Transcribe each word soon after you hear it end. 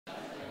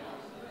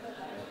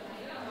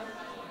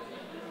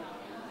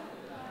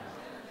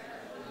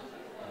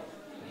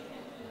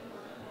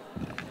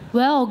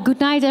Well, good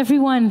night,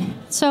 everyone.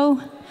 So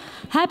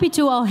happy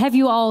to have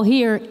you all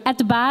here at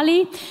the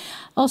Balie.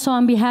 Also,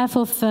 on behalf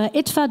of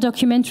IDFA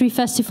Documentary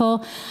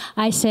Festival,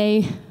 I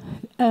say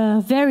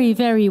very,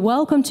 very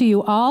welcome to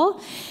you all.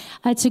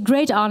 It's a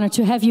great honor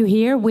to have you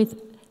here with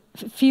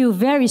a few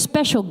very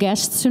special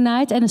guests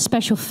tonight and a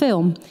special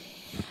film.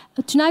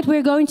 Tonight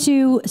we're going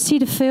to see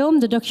the film,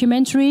 the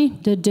documentary,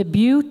 the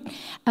debut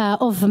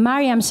of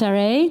Maryam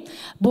Zaree,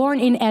 born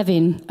in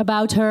Evin,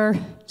 about her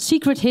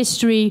secret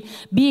history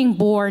being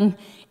born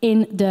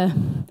in the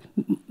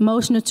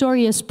most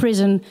notorious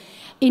prison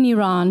in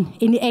Iran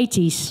in the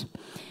 80s.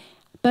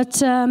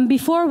 But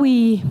before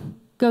we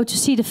go to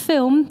see the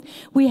film,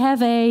 we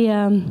have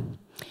a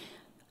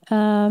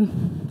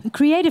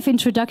creative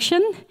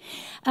introduction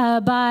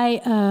by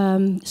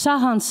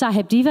Sahand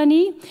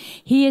Sahebdivani.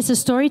 He is a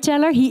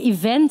storyteller. He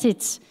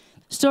invented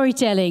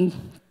storytelling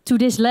to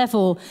this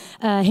level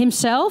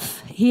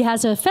himself. He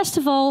has a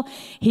festival.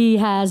 He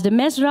has the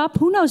Mesrab.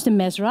 Who knows the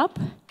Mesrab?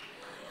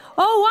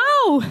 Oh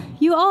wow!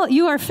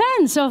 You are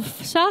fans of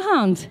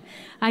Sahand,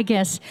 I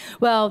guess.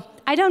 Well,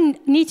 I don't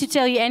need to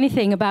tell you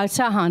anything about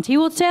Sahand. He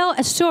will tell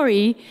a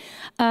story,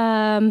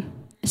 a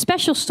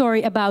special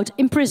story about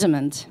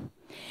imprisonment.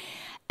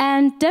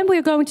 And then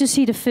we're going to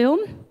see the film,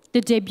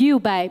 the debut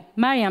by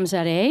Maryam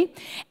Zaree.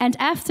 And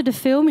after the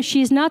film,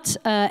 she's not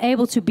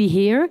able to be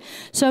here,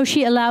 so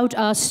she allowed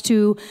us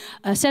to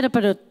set up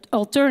an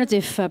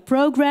alternative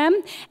program.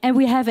 And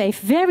we have a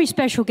very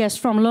special guest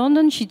from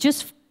London. She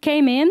just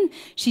came in.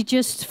 She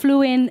just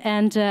flew in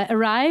and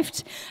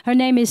arrived. Her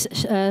name is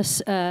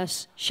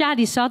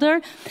Shadi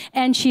Sadr,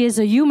 and she is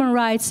a human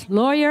rights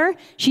lawyer.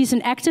 She's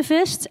an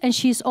activist, and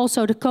she's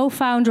also the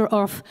co-founder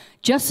of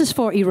Justice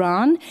for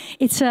Iran.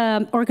 It's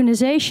an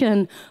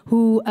organization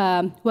who,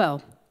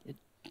 well,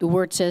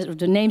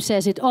 the name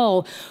says it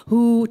all,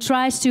 who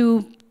tries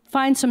to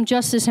find some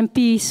justice and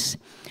peace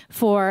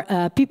for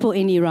people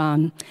in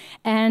Iran.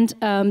 And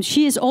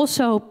she is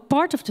also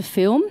part of the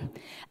film.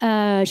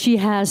 She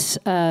has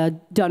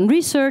done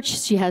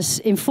research, she has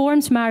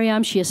informed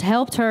Maryam, she has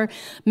helped her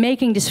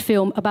making this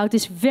film about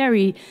this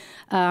very,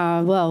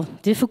 well,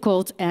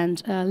 difficult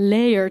and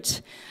layered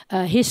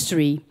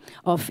history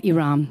of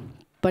Iran.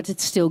 But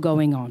it's still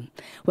going on.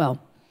 Well,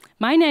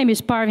 my name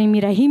is Parveen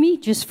Mirahimi,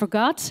 just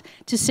forgot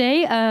to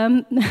say.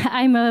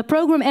 I'm a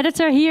program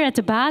editor here at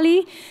the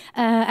Balie,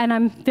 and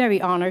I'm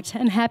very honored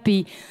and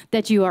happy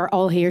that you are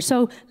all here.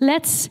 So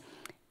let's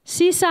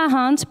see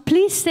Sahand.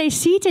 Please stay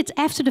seated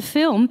after the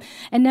film,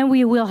 and then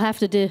we will have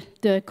the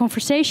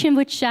conversation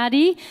with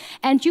Shadi.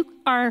 And you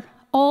are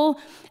all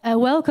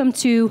welcome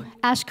to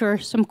ask her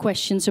some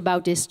questions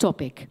about this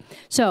topic.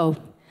 So,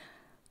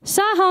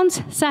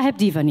 Sahand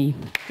Sahebdivani,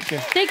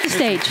 take the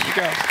stage.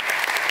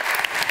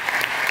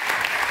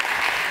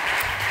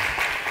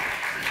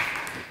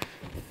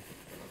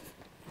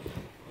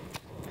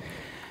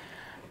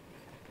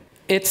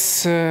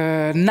 It's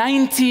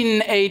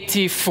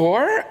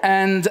 1984,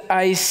 and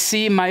I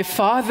see my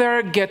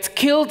father get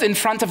killed in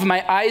front of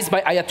my eyes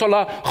by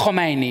Ayatollah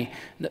Khomeini.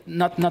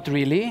 Not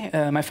really,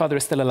 my father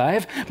is still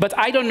alive, but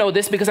I don't know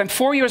this because I'm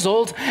 4 years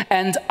old,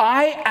 and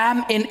I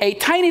am in a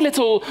tiny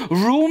little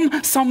room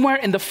somewhere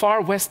in the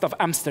far west of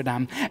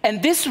Amsterdam.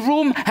 And this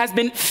room has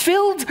been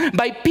filled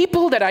by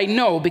people that I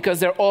know because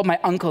they're all my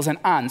uncles and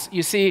aunts.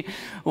 You see,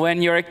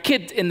 when you're a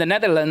kid in the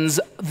Netherlands,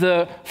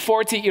 the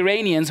 40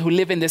 Iranians who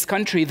live in this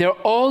country, they're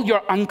all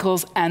your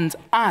uncles and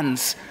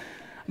aunts.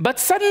 But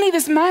suddenly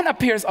this man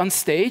appears on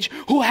stage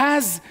who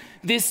has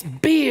this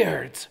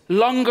beard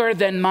longer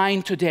than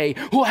mine today,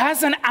 who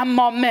has an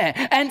ammameh,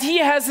 and he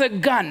has a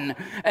gun.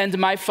 And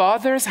my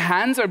father's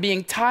hands are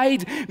being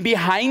tied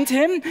behind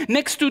him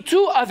next to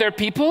two other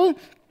people.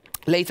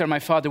 Later, my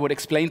father would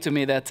explain to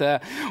me that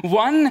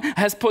one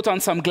has put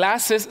on some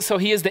glasses, so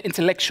he is the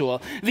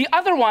intellectual. The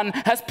other one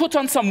has put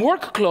on some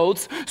work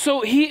clothes, so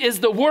he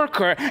is the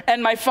worker.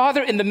 And my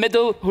father in the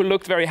middle, who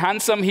looked very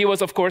handsome, he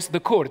was, of course, the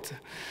Kurd.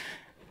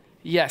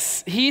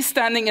 Yes, he,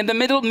 standing in the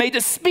middle, made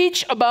a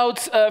speech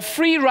about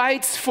free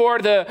rights for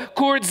the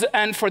Kurds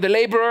and for the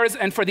laborers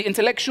and for the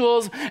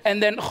intellectuals,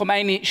 and then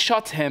Khomeini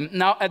shot him.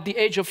 Now, at the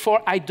age of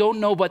 4, I don't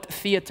know what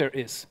theater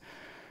is.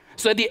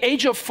 So at the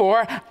age of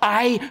 4,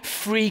 I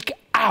freak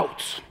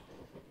out.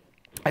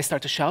 I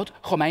start to shout,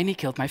 Khomeini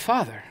killed my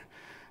father.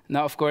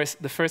 Now, of course,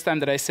 the first time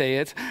that I say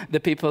it, the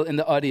people in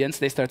the audience,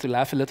 they start to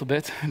laugh a little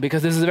bit,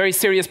 because this is a very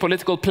serious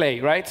political play,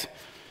 right?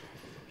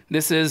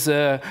 This is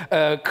a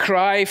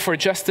cry for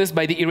justice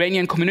by the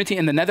Iranian community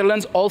in the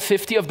Netherlands, all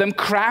 50 of them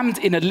crammed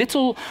in a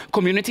little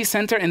community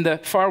center in the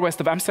far west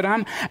of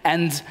Amsterdam.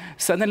 And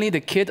suddenly the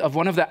kid of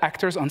one of the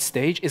actors on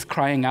stage is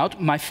crying out,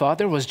 my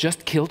father was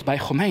just killed by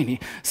Khomeini.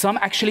 Some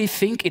actually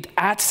think it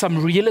adds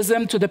some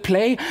realism to the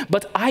play,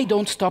 but I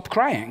don't stop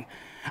crying.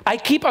 I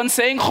keep on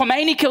saying,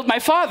 Khomeini killed my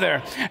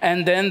father.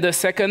 And then the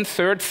second,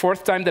 third,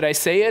 fourth time that I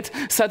say it,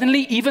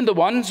 suddenly even the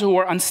ones who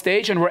were on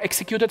stage and were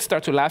executed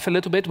start to laugh a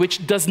little bit,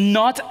 which does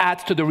not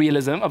add to the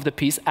realism of the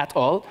piece at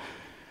all.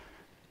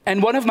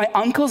 And one of my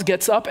uncles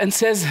gets up and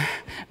says,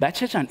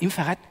 Bachejan, in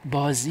fact,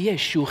 baziye,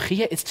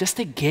 shukhiye, it's just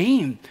a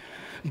game.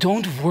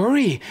 don't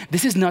worry,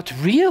 this is not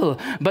real.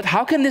 But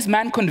how can this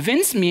man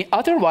convince me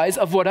otherwise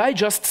of what I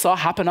just saw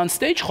happen on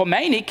stage?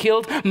 Khomeini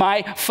killed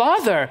my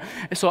father.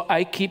 So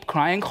I keep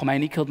crying,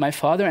 Khomeini killed my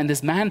father, and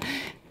this man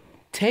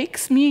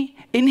takes me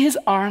in his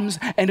arms,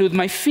 and with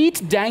my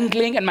feet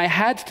dangling and my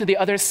head to the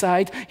other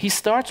side, he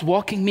starts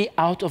walking me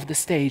out of the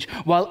stage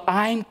while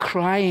I'm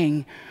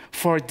crying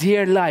for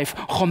dear life.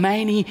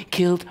 Khomeini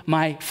killed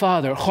my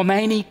father.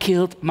 Khomeini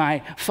killed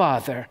my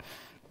father.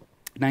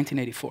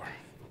 1984.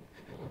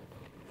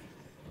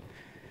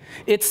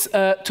 It's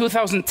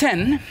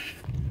 2010.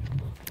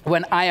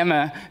 When I am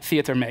a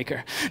theater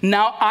maker.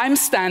 Now I'm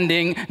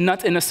standing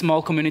not in a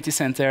small community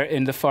center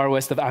in the far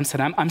west of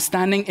Amsterdam. I'm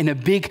standing in a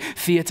big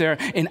theater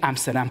in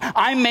Amsterdam.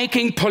 I'm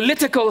making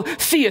political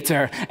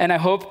theater, and I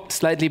hope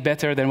slightly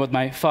better than what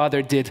my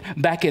father did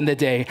back in the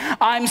day.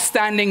 I'm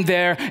standing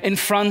there in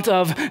front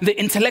of the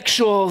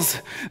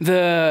intellectuals,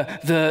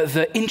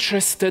 the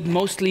interested,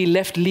 mostly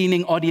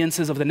left-leaning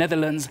audiences of the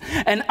Netherlands,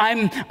 and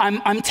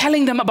I'm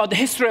telling them about the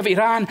history of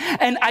Iran,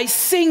 and I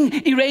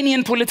sing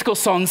Iranian political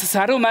songs.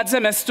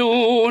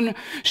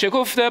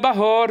 شکفته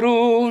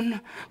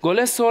بهارون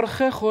گل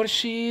سرخ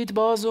خورشید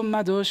باز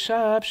اومد و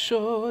شب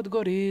شد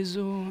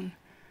گریزون.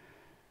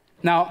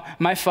 Now,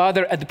 my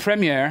father at the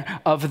premiere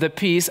of the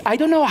piece, I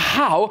don't know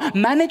how,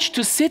 managed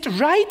to sit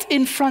right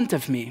in front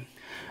of me.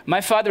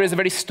 My father is a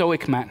very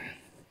stoic man.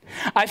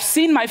 I've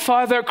seen my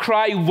father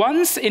cry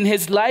once in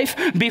his life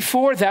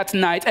before that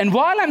night, and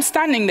while I'm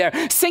standing there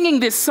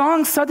singing this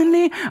song,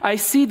 suddenly I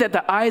see that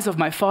the eyes of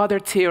my father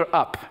tear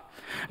up.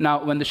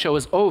 Now, when the show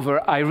is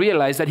over, I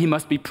realized that he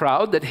must be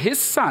proud that his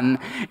son,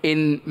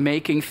 in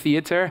making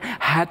theater,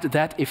 had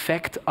that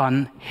effect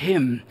on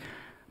him.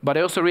 But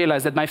I also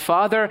realized that my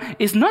father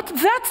is not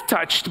that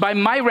touched by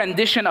my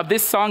rendition of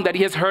this song that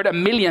he has heard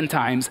 1,000,000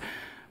 times.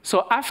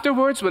 So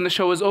afterwards, when the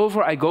show is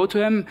over, I go to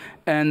him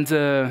and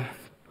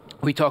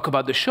we talk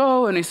about the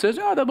show, and he says,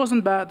 "Oh, that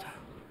wasn't bad.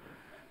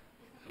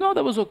 No,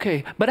 that was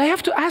okay. But I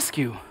have to ask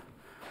you,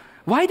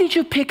 why did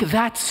you pick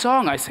that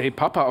song?" I say,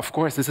 "Papa, of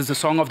course, this is a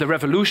song of the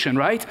revolution,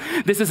 right?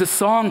 This is a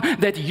song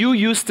that you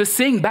used to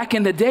sing back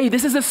in the day.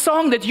 This is a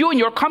song that you and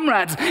your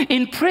comrades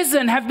in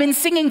prison have been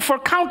singing for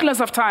countless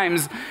of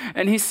times."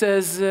 And he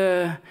says,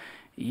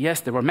 "Yes,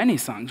 there were many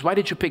songs. Why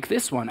did you pick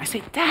this one?" I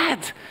say, "Dad,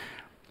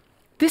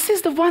 this is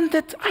the one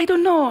that, I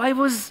don't know,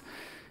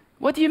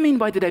 what do you mean,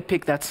 why did I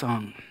pick that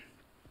song?"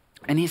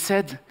 And he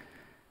said,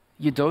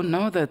 "You don't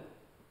know that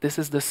this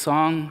is the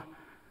song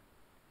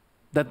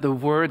that the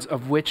words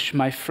of which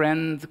my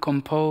friend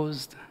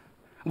composed,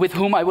 with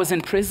whom I was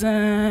in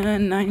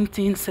prison,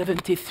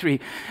 1973.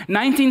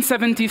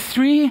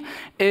 1973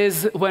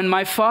 is when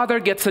my father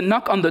gets a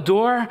knock on the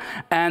door,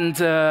 and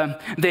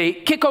they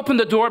kick open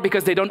the door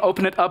because they don't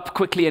open it up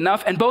quickly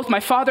enough, and both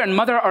my father and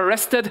mother are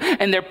arrested,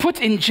 and they're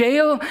put in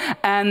jail,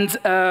 and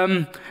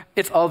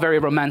it's all very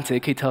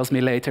romantic, he tells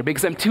me later,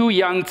 because I'm too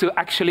young to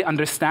actually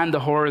understand the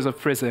horrors of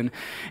prison.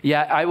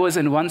 Yeah, I was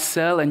in one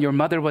cell and your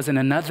mother was in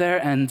another,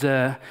 and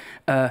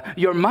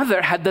your mother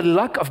had the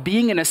luck of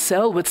being in a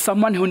cell with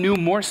someone who knew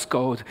Morse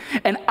code.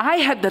 And I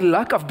had the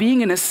luck of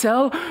being in a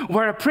cell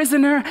where a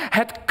prisoner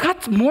had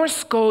cut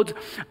Morse code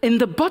in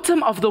the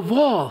bottom of the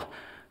wall,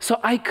 so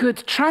I could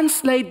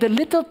translate the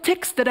little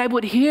ticks that I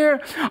would hear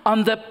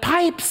on the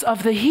pipes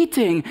of the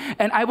heating,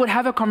 and I would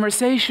have a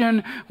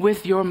conversation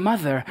with your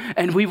mother,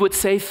 and we would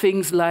say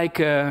things like,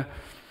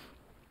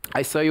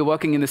 "I saw you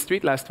walking in the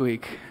street last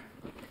week.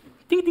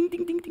 Ding, ding,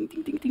 ding, ding, ding,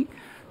 ding, ding, ding.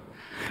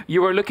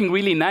 You were looking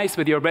really nice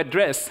with your red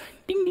dress.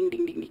 Ding, ding,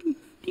 ding, ding, ding,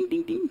 ding,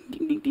 ding, ding,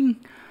 ding, ding, ding.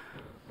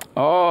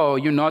 Oh,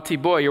 you naughty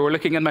boy, you were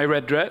looking at my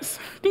red dress.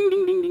 Ding,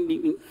 ding, ding, ding,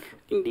 ding,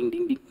 ding, ding,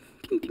 ding, ding,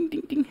 ding, ding,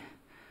 ding, ding."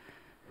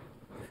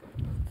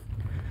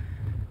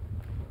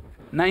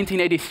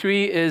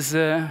 1983 is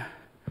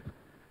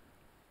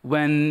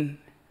when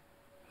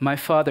my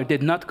father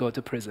did not go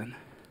to prison.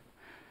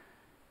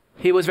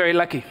 He was very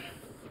lucky.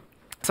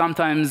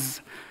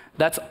 Sometimes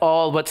that's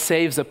all what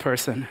saves a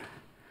person.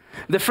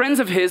 The friends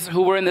of his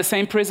who were in the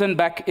same prison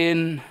back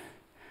in,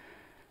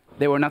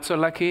 they were not so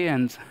lucky,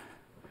 and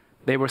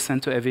they were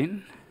sent to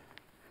Evin.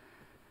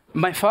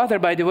 My father,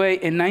 by the way,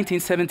 in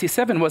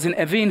 1977 was in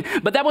Evin,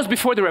 but that was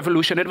before the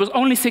revolution. It was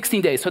only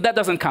 16 days, so that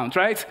doesn't count,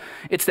 right?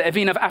 It's the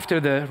Evin of after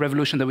the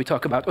revolution that we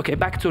talk about. Okay,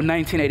 back to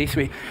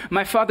 1983.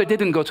 My father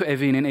didn't go to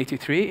Evin in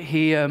 83.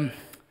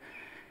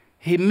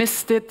 He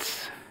missed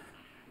it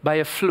by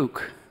a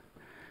fluke,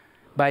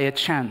 by a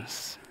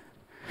chance.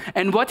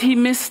 And what he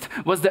missed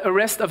was the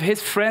arrest of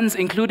his friends,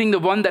 including the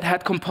one that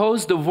had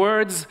composed the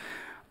words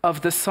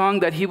of the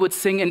song that he would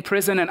sing in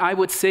prison and I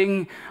would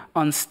sing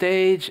on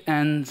stage,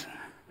 and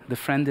the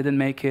friend didn't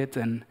make it,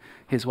 and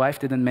his wife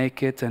didn't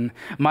make it, and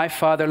my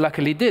father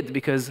luckily did,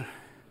 because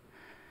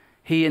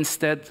he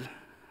instead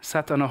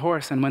sat on a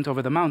horse and went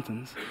over the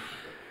mountains.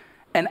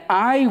 And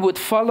I would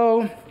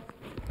follow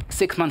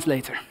 6 months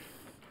later.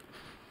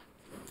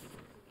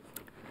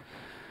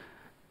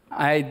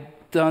 I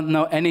don't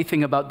know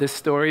anything about this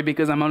story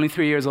because I'm only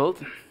 3 years old.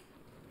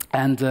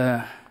 And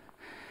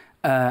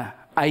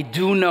I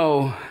do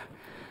know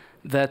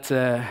that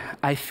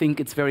I think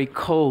it's very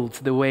cold,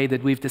 the way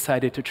that we've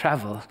decided to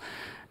travel.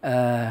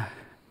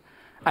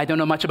 I don't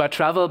know much about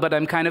travel, but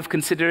I'm kind of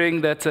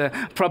considering that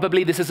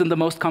probably this isn't the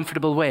most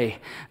comfortable way.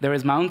 There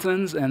is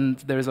mountains, and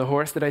there is a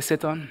horse that I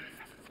sit on.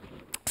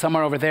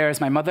 Somewhere over there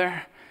is my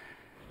mother,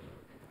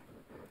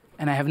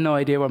 and I have no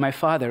idea where my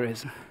father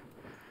is,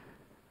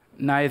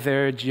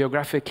 neither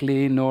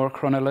geographically nor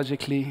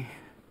chronologically.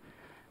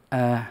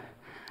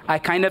 I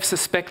kind of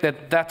suspect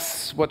that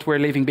that's what we're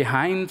leaving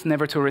behind,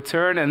 never to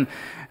return, and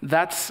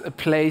that's a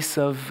place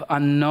of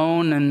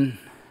unknown, and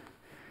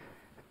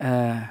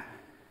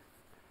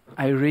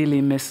I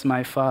really miss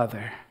my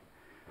father.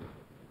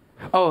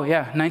 Oh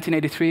yeah,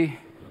 1983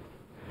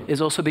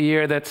 is also the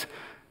year that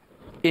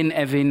in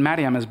Evin,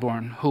 Maryam is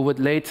born, who would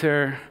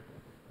later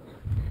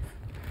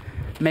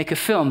make a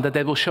film that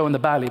they will show in the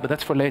Balie, but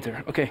that's for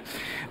later. Okay.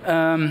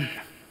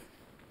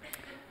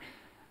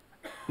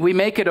 We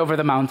make it over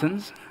the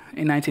mountains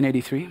in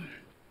 1983,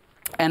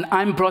 and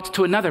I'm brought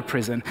to another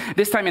prison,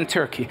 this time in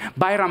Turkey,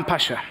 Bayram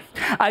Pasha.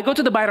 I go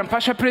to the Bayram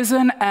Pasha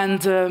prison,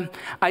 and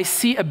I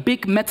see a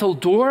big metal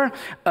door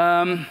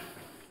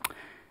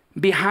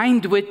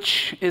behind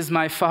which is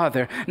my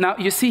father. Now,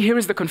 you see, here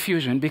is the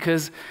confusion,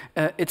 because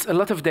it's a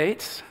lot of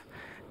dates,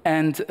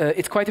 and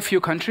it's quite a few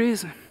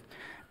countries.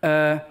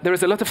 There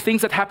is a lot of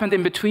things that happened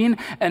in between,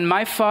 and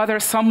my father,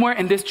 somewhere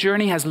in this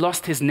journey, has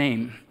lost his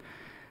name.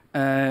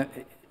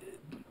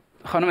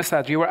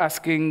 Sadr, you were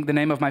asking the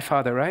name of my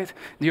father, right?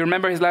 Do you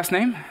remember his last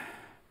name?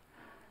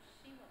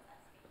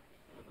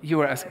 You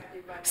were asking.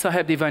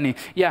 Sahebdivani.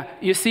 Yeah,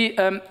 you see,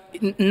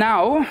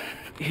 now,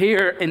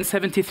 here in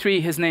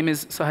 73, his name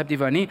is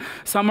Sahebdivani.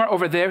 Somewhere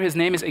over there, his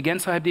name is again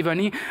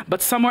Sahebdivani.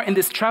 But somewhere in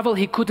this travel,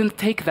 he couldn't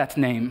take that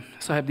name,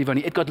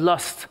 Sahebdivani. It got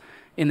lost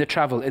in the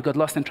travel. It got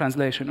lost in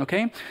translation,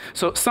 okay?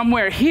 So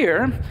somewhere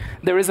here,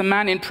 there is a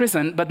man in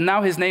prison, but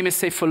now his name is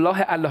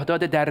Saifullah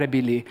al-Lahdad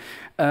Darabili.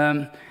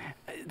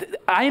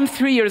 I am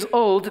 3 years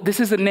old. This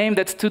is a name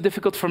that's too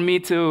difficult for me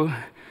to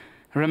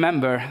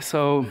remember.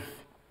 So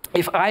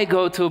if I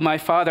go to my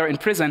father in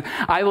prison,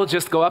 I will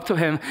just go up to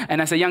him, and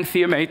as a young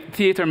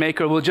theater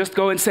maker, will just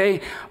go and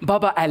say,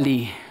 Baba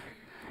Ali.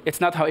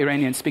 It's not how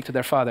Iranians speak to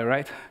their father,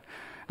 right?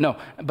 No,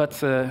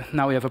 but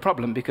now we have a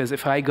problem, because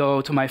if I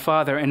go to my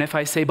father and if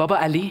I say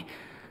Baba Ali,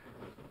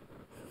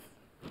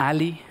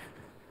 Ali,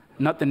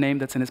 not the name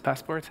that's in his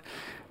passport,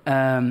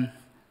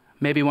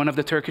 maybe one of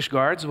the Turkish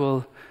guards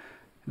will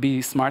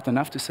be smart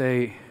enough to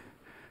say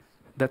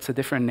that's a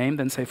different name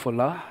than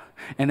Saifullah,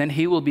 and then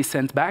he will be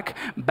sent back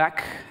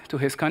to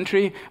his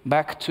country,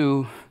 back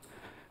to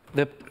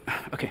the,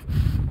 okay.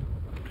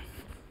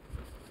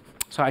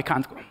 So I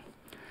can't go.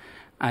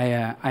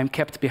 I'm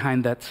kept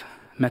behind that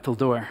metal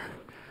door.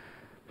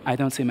 I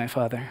don't see my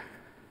father.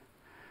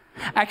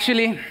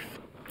 Actually,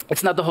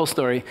 it's not the whole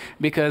story,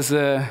 because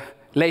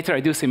later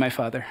I do see my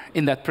father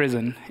in that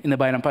prison, in the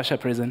Bayram Pasha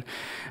prison.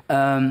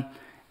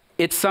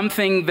 It's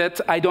something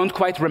that I don't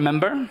quite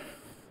remember.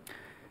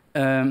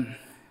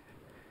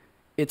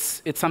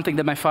 It's something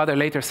that my father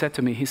later said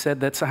to me. He said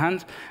that,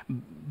 Sahand,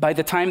 by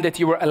the time that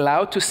you were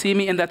allowed to see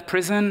me in that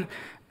prison,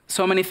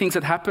 so many things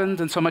had happened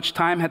and so much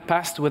time had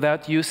passed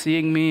without you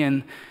seeing me,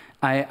 and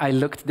I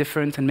looked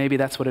different, and maybe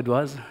that's what it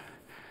was.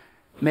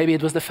 Maybe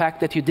it was the fact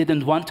that you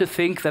didn't want to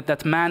think that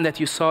that man that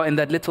you saw in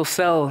that little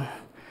cell,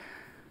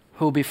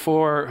 who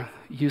before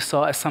you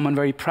saw as someone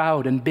very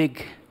proud and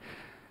big,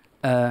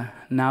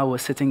 now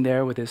was sitting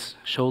there with his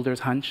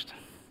shoulders hunched.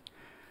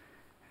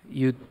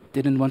 You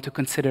didn't want to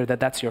consider that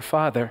that's your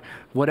father.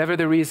 Whatever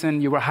the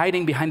reason, you were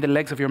hiding behind the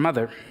legs of your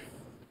mother.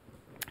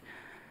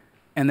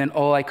 And then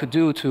all I could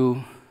do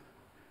to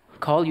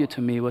call you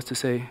to me was to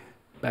say,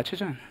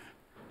 Bachajan,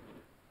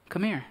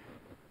 come here.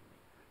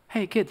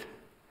 Hey, kid.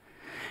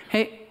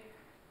 Hey,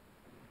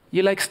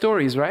 you like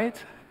stories, right?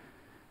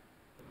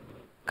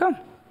 Come.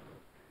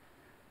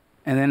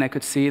 And then I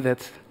could see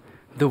that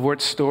the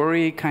word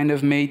story kind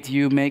of made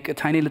you make a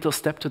tiny little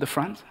step to the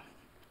front.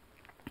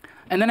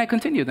 And then I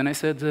continued, and I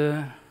said,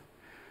 do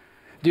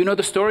you know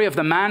the story of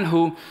the man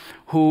who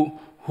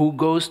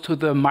goes to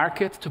the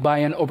market to buy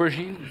an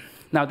aubergine?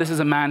 Now, this is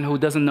a man who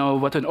doesn't know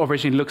what an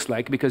aubergine looks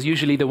like, because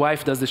usually the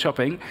wife does the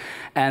shopping,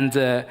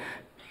 and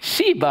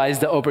she buys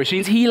the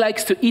aubergines. He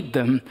likes to eat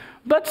them.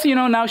 But, you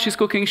know, now she's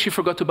cooking, she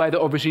forgot to buy the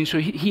aubergine, so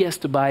he has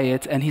to buy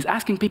it. And he's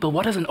asking people,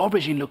 what does an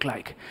aubergine look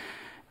like?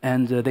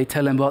 And they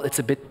tell him, well, it's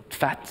a bit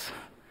fat,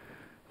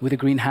 with a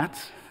green hat.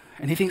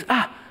 And he thinks,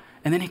 ah.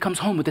 And then he comes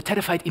home with a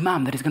terrified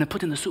imam that he's going to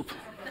put in the soup.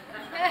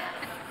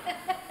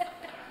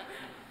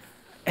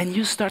 And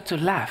you start to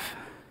laugh.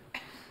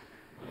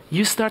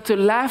 You start to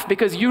laugh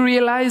because you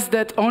realize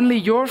that only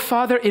your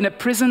father in a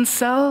prison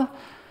cell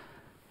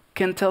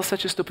can tell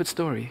such a stupid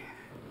story.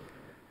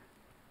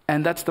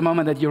 And that's the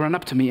moment that you run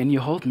up to me and you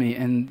hold me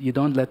and you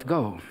don't let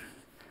go.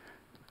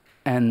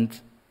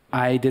 And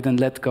I didn't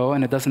let go,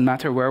 and it doesn't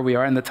matter where we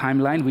are in the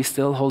timeline, we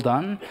still hold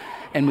on,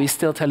 and we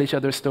still tell each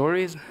other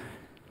stories.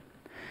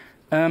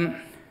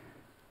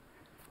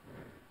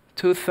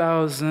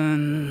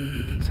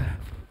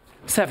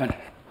 2007.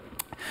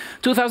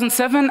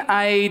 2007,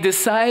 I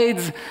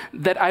decide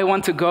that I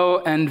want to go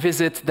and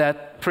visit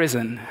that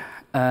prison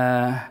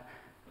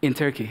in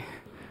Turkey,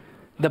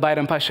 the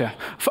Bayram Pasha,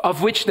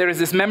 of which there is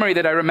this memory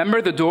that I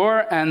remember the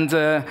door and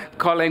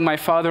calling my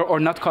father or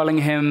not calling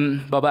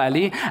him Baba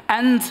Ali,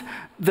 and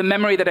the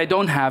memory that I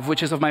don't have,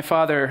 which is of my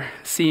father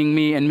seeing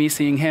me and me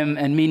seeing him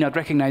and me not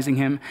recognizing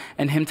him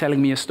and him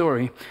telling me a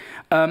story.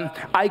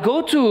 I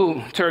go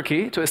to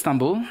Turkey, to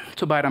Istanbul,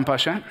 to Bayram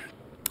Pasha,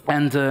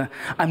 and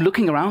I'm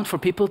looking around for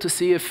people to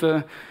see if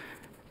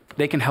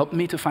they can help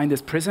me to find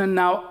this prison.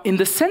 Now, in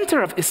the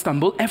center of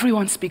Istanbul,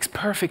 everyone speaks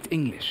perfect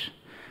English.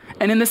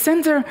 And in the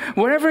center,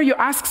 wherever you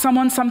ask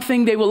someone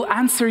something, they will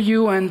answer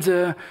you and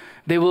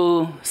they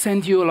will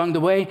send you along the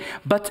way.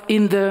 But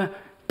in the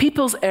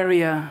people's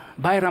area,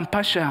 Bayram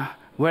Pasha,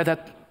 where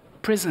that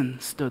prison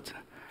stood,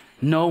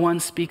 no one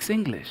speaks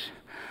English.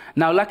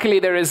 Now, luckily,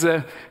 there is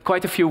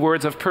quite a few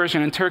words of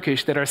Persian and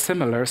Turkish that are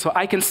similar. So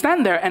I can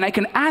stand there and I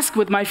can ask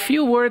with my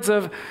few words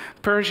of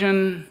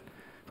Persian,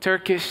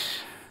 Turkish,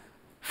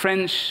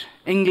 French,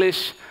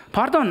 English,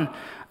 pardon,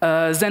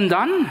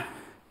 zindan,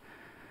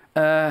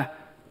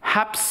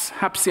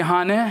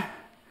 hapsihane,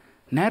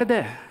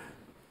 nerede?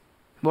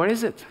 Where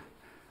is it?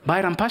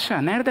 Bayram Pasha,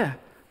 nerede?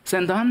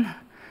 Zindan?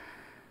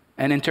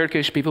 And in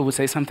Turkish, people would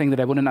say something that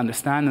I wouldn't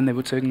understand, and they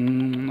would say,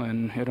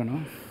 and I don't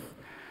know.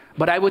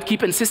 But I would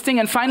keep insisting,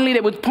 and finally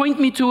they would point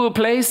me to a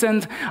place,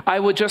 and I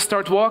would just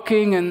start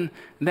walking, and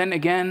then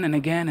again, and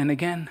again, and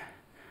again.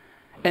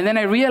 And then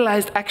I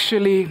realized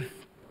actually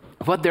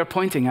what they're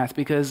pointing at,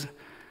 because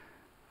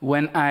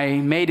when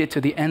I made it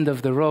to the end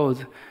of the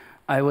road,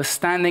 I was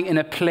standing in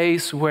a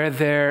place where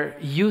there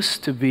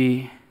used to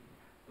be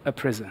a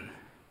prison.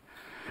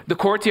 The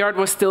courtyard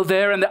was still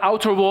there, and the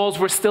outer walls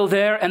were still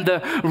there, and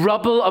the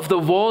rubble of the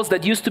walls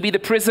that used to be the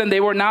prison, they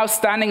were now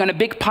standing on a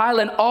big pile,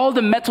 and all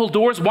the metal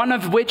doors, one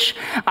of which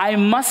I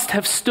must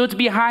have stood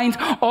behind,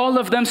 all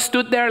of them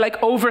stood there like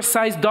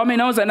oversized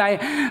dominoes, and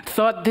I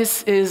thought,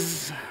 this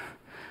is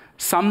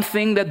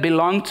something that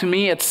belonged to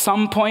me at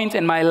some point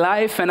in my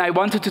life, and I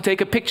wanted to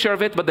take a picture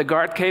of it, but the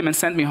guard came and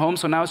sent me home,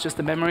 so now it's just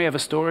a memory of a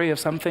story of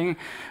something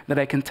that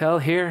I can tell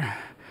here.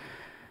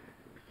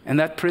 And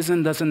that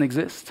prison doesn't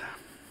exist.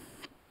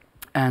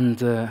 And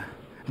the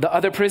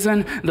other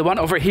prison, the one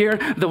over here,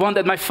 the one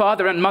that my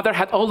father and mother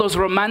had all those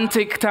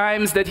romantic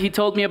times that he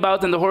told me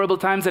about and the horrible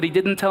times that he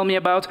didn't tell me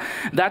about,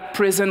 that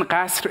prison,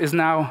 Qasr, is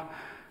now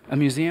a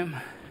museum.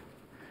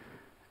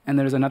 And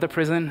there's another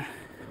prison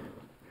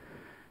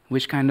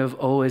which kind of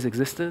always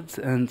existed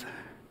and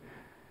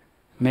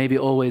maybe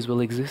always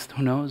will exist,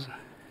 who knows?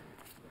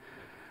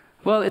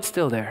 Well, it's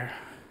still there.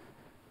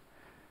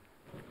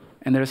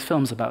 And there's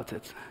films about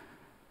it.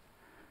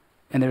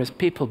 And there is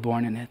people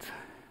born in it.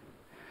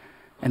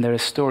 And there are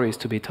stories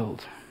to be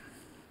told.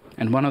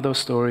 And one of those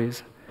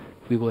stories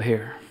we will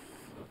hear.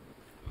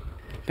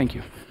 Thank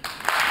you.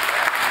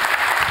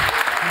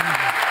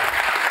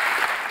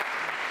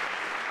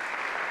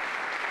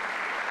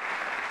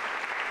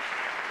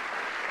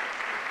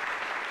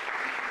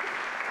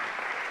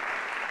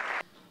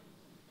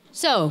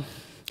 So,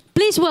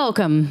 please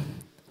welcome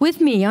with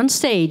me on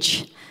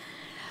stage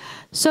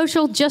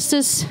social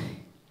justice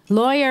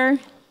lawyer,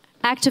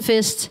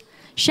 activist,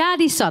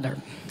 Shadi Sadr.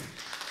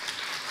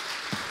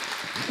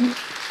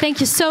 Thank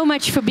you so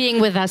much for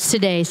being with us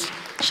today,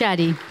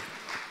 Shadi.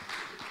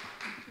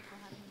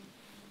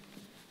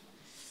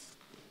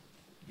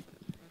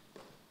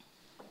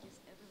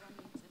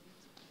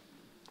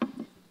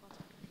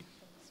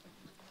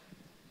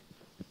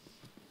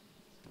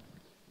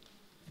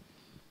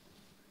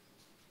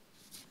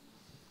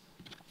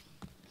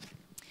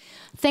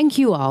 Thank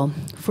you all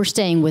for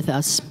staying with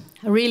us.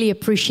 I really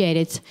appreciate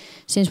it,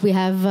 since we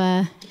have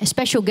a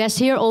special guest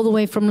here all the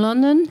way from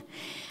London.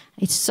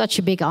 It's such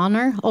a big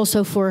honor.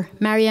 Also for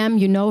Maryam,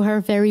 you know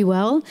her very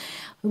well.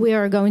 We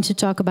are going to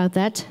talk about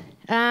that.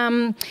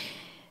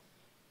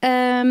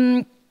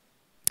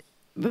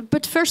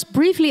 But first,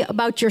 briefly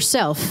about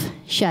yourself,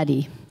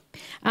 Shadi.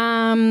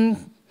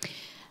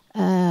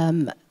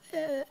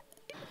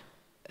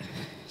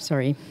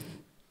 Sorry.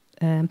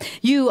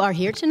 You are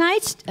here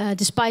tonight,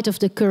 despite of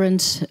the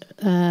current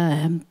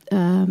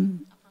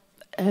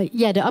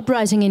the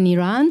uprising in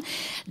Iran.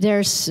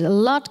 There's a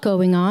lot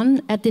going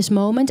on at this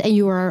moment, and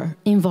you are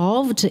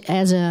involved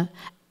as an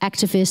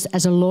activist,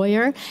 as a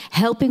lawyer,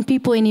 helping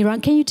people in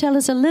Iran. Can you tell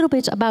us a little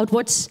bit about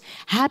what's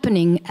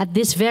happening at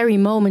this very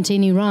moment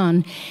in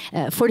Iran,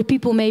 for the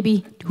people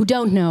maybe who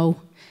don't know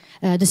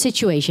the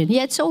situation?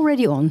 Yeah, it's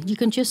already on. You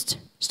can just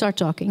start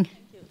talking.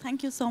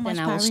 Thank you so much,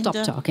 and I will stop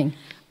talking.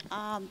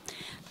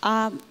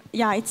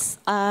 Yeah, it's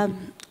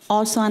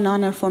also an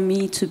honor for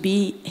me to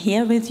be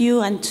here with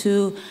you and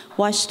to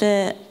watch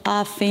the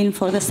film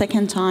for the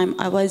second time.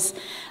 I watched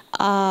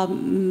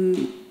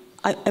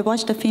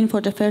the film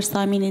for the first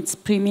time in its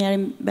premiere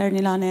in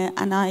Berlinale,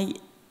 and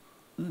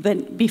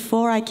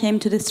before I came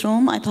to this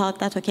room, I thought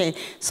that, okay,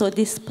 so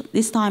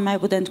this time I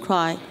wouldn't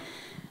cry.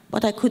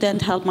 But I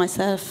couldn't help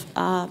myself.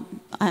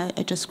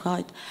 I just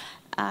cried.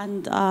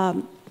 And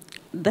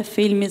the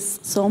film is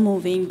so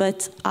moving,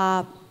 but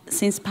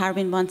since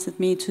Parvin wanted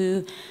me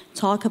to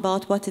talk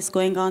about what is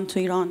going on to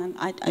Iran, and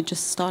I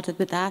just started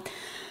with that.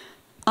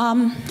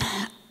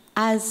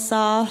 As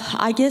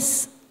I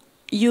guess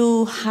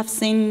you have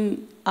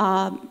seen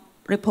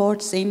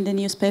reports in the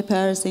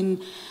newspapers,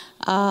 in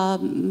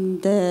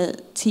the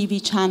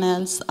TV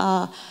channels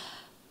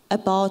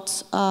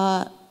about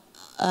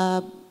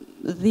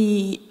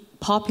the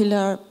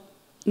popular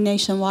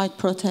nationwide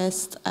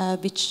protest,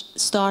 which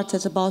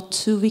started about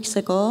 2 weeks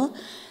ago,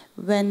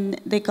 when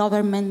the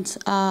government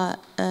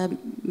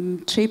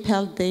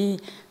tripled the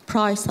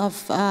price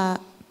of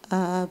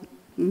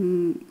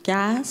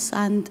gas,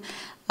 and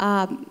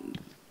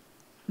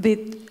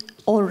with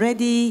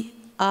already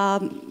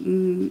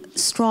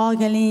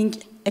struggling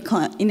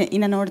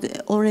in an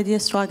already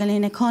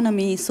struggling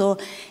economy, so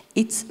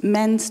it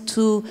meant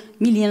to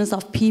millions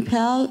of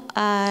people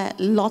a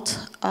lot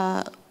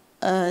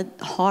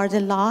harder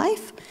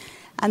life,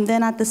 and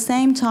then at the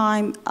same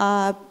time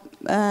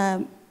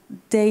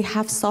they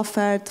have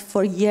suffered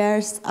for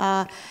years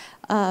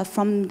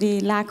from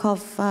the lack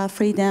of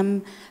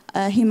freedom,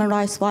 human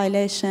rights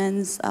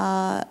violations,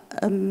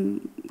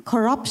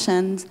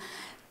 corruptions,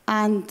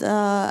 and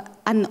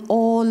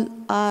all.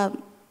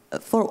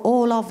 For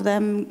all of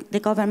them, the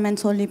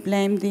government only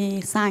blamed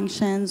the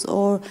sanctions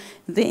or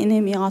the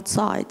enemy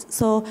outside.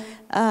 So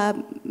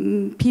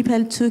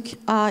people took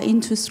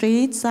into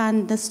streets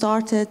and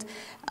started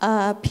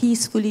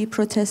peacefully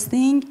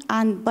protesting.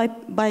 And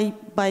by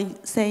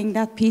saying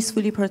that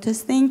peacefully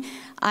protesting,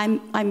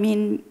 I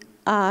mean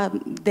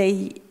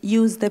they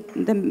used the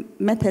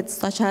methods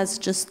such as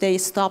just they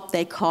stopped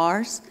their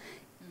cars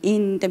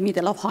in the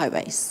middle of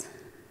highways,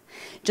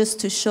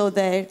 just to show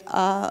their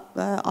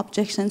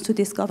objection to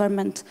this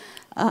government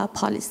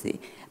policy.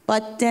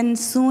 But then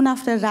soon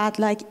after that,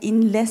 like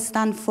in less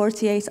than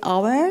 48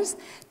 hours,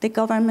 the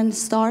government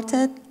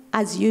started,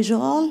 as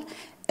usual,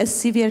 a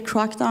severe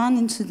crackdown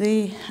into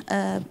the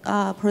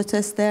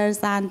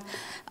protesters, and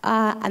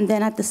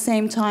then at the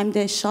same time,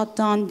 they shut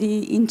down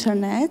the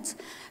internet.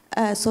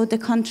 So the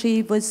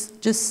country was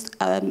just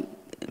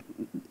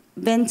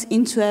went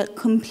into a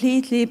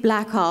completely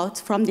blackout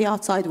from the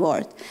outside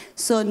world.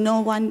 So no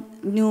one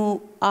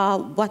knew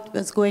what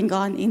was going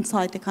on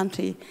inside the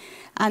country.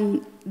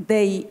 And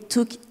they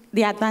took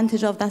the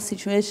advantage of that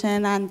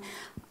situation and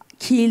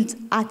killed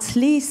at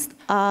least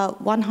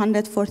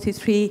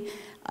 143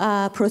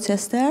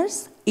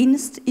 protesters in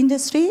the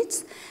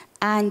streets.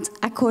 And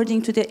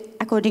according to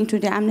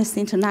the Amnesty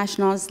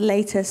International's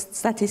latest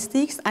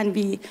statistics, and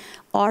we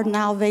are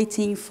now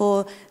waiting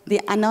for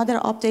another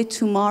update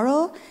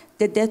tomorrow,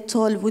 the death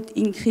toll would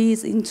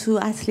increase into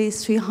at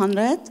least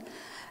 300.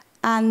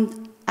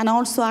 And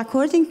also,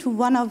 according to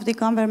one of the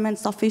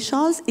government's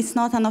officials, it's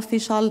not an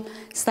official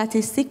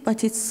statistic,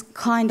 but it's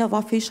kind of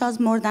official,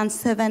 more than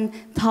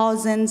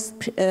 7,000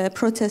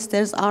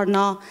 protesters are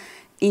now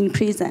in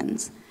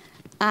prisons.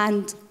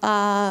 And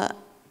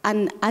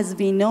as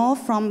we know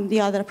from the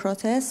other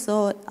protests,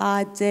 so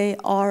they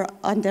are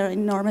under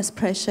enormous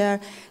pressure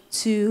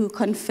to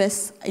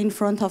confess in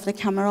front of the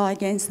camera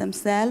against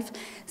themselves,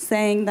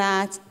 saying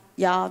that,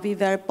 yeah, we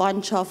were a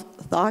bunch of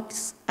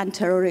thugs and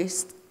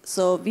terrorists.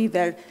 So we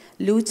were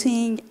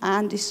looting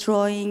and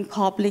destroying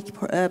public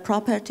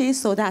property.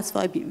 So that's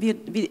why we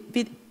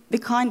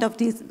kind of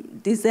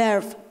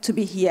deserve to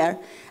be here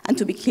and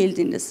to be killed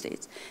in the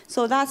streets.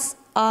 So that's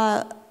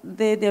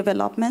the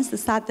developments, the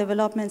sad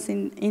developments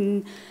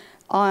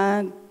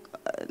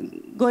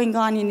going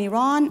on in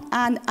Iran.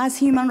 And as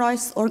human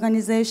rights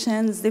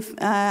organizations, the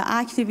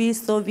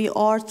activists, so we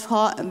all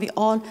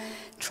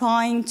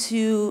trying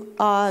to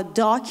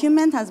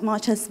document as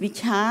much as we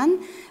can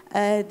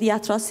the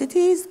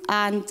atrocities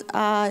and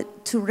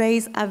to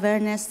raise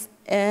awareness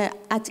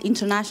at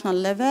international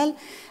level.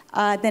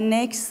 The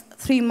next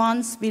 3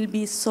 months will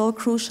be so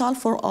crucial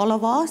for all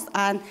of us.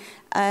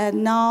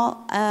 And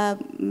now,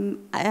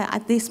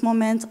 at this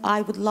moment,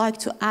 I would like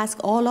to ask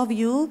all of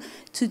you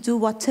to do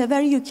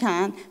whatever you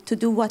can, to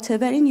do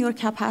whatever in your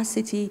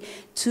capacity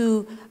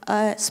to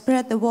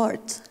spread the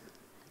word.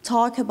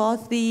 Talk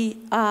about the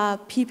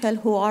people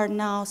who are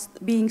now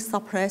being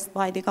suppressed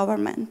by the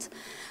government.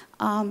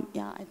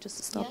 Yeah, I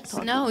just stopped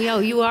talking. No,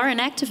 you are an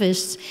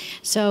activist.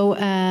 So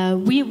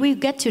we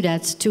get to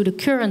that, to the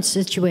current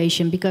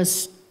situation,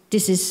 because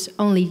this is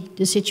only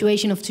the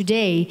situation of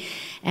today,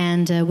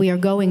 and we are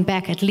going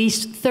back at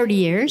least 30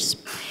 years.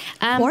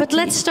 But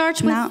let's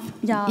start with... Now,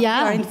 we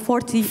are in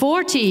 40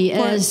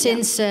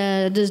 since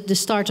the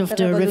start of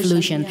the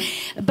revolution.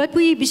 Yeah. But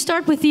we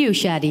start with you,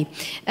 Shadi.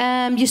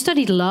 You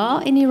studied law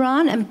in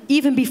Iran, and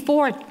even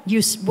before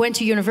you went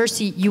to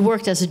university, you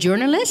worked as a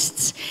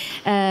journalist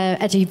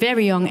at a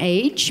very young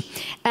age.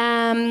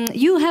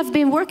 You have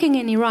been working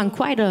in Iran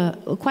quite a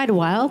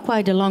while,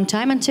 quite a long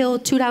time, until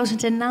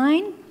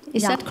 2009.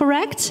 Is that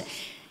correct?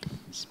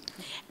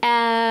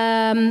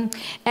 And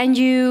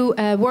you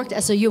worked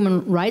as a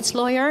human rights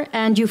lawyer,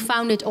 and you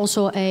founded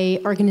also an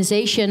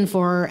organization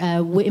for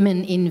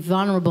women in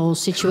vulnerable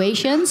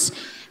situations.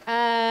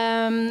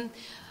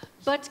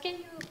 But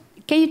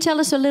can you tell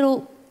us a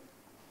little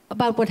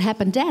about what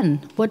happened then.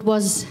 What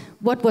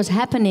was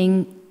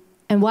happening,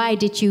 and why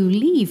did you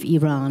leave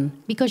Iran?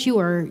 Because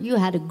you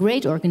had a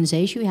great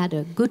organization, you had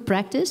a good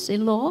practice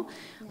in law.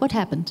 What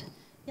happened?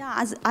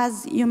 Yeah,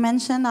 as you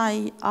mentioned,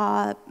 I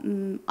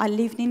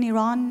lived in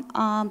Iran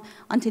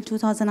until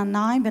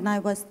 2009 when I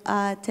was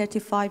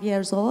 35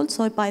 years old.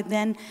 So by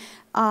then,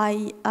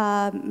 I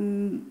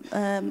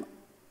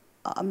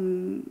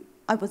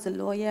was a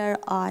lawyer.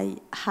 I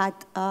had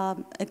a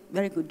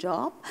very good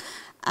job,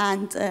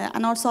 and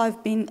also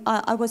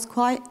I was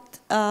quite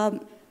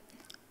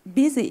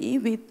busy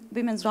with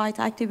women's rights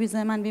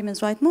activism and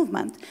women's rights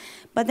movement.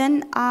 But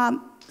then.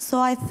 So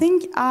I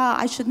think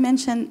I should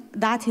mention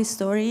that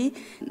history.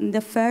 The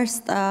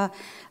first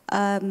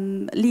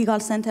legal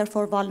center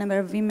for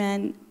vulnerable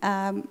women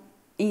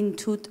in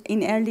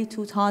early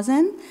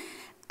 2000,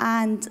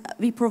 and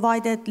we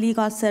provided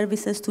legal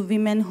services to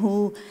women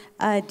who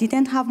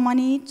didn't have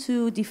money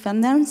to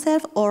defend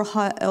themselves or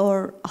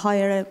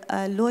hire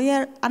a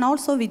lawyer, and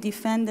also we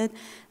defended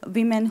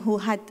women who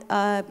had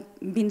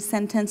been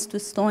sentenced to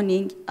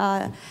stoning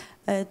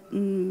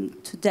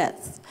to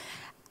death.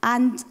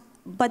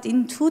 But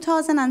in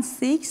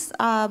 2006,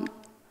 a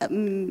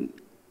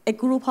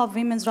group of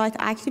women's rights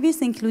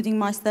activists, including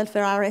myself,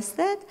 were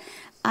arrested.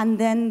 And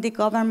then the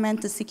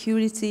government, the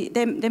security,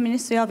 the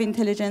Ministry of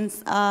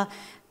Intelligence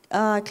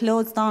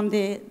closed down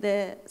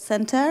the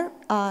center,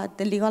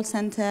 the legal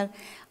center.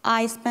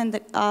 I spent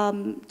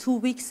 2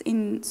 weeks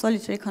in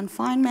solitary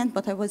confinement,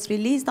 but I was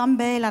released on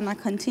bail, and I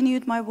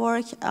continued my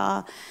work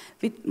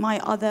with my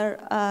other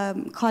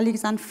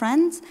colleagues and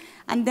friends.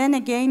 And then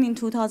again in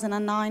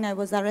 2009, I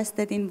was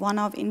arrested in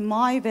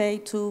my way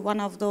to one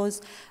of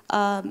those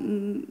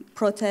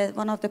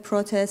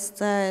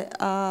protests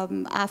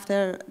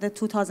after the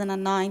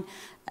 2009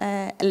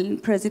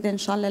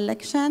 presidential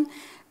election.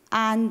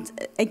 And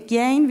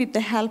again, with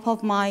the help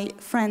of my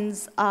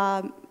friends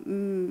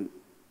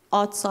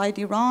outside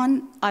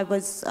Iran, I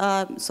was,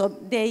 so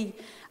they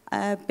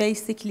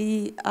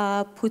basically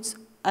put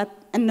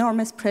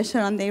enormous pressure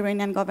on the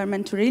Iranian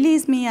government to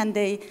release me, and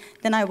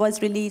then I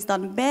was released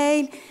on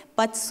bail.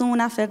 But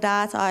soon after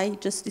that, I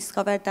just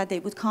discovered that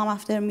they would come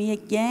after me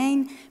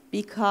again,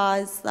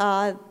 because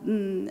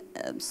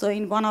so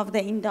in one of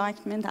the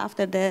indictments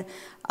after the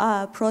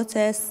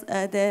protests,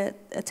 the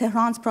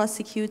Tehran's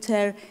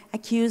prosecutor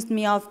accused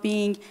me of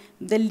being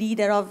the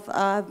leader of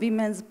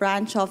women's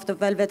branch of the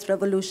Velvet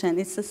Revolution.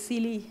 It's a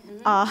silly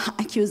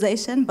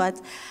accusation,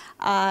 but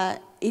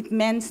it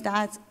meant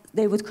that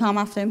they would come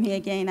after me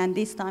again, and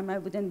this time I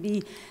wouldn't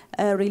be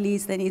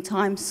released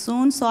anytime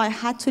soon. So I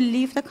had to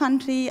leave the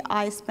country.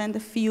 I spent a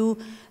few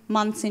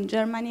months in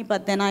Germany,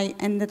 but then I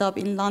ended up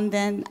in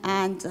London,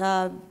 and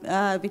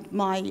with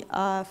my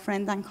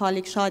friend and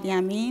colleague Shadi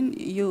Amin.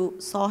 You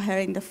saw her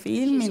in the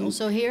film. She's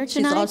also here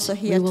tonight. She's also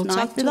here tonight. We will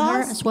talk to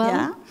her as well.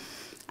 Yeah.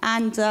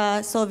 And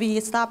so we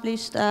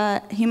established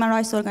a human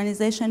rights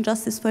organization,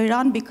 Justice for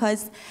Iran,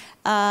 because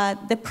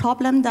the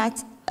problem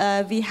that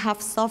we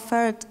have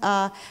suffered,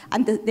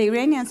 and the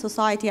Iranian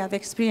society have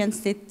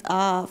experienced it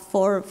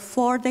for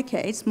 4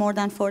 decades, more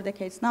than 4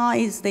 decades now,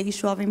 is the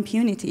issue of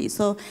impunity.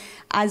 So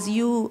as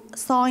you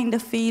saw in the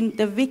film,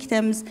 the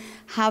victims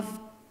have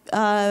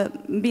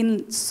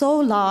been so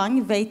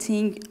long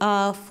waiting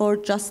for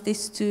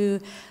justice to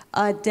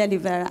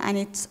deliver, and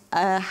it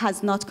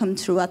has not come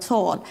true at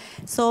all.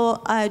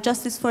 So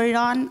Justice for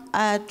Iran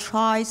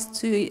tries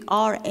to,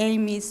 our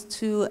aim is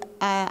to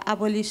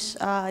abolish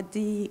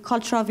the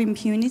culture of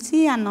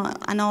impunity,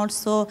 and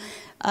also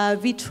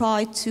we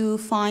try to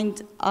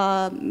find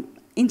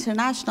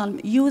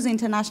use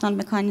international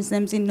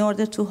mechanisms in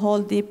order to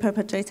hold the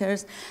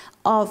perpetrators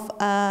of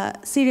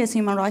serious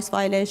human rights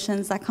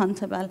violations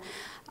accountable.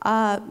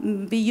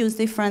 We use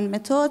different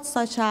methods,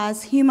 such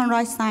as human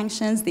rights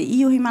sanctions, the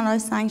EU human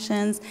rights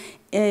sanctions,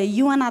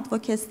 UN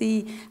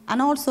advocacy,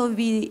 and also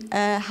we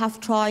have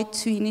tried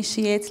to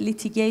initiate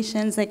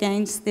litigations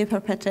against the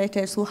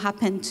perpetrators who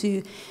happen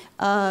to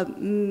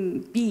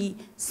be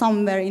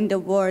somewhere in the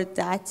world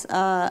that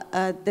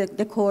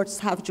the courts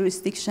have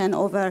jurisdiction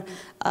over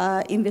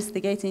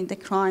investigating the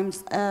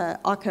crimes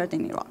occurred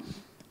in Iran.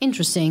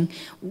 Interesting.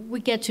 We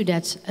get to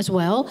that as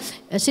well.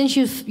 Since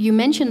you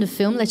mentioned the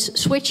film, let's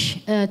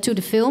switch to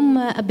the film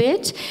a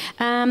bit.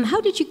 How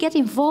did you get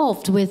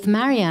involved with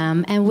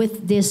Maryam and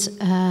with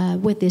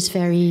this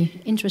very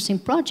interesting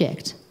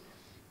project?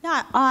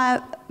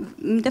 Yeah,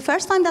 the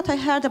first time that I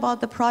heard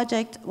about the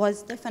project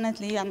was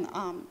definitely and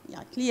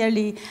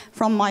clearly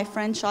from my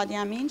friend Shadi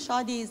Amin.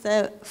 Shadi is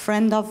a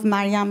friend of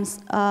Maryam's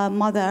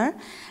mother,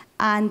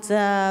 and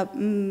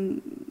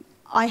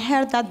I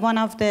heard that one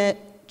of the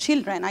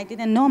children, I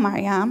didn't know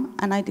Maryam,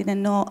 and I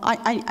didn't know,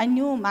 I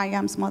knew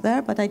Maryam's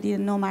mother, but I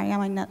didn't know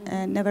Maryam,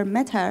 I never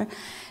met her.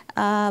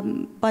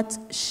 But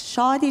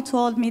Shadi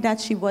told me that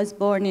she was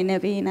born in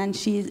Evin, and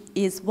she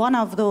is one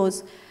of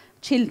those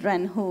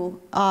children who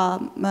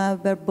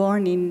were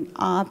born in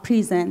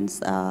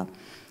prisons.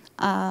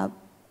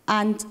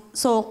 And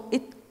so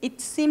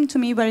it seemed to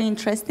me very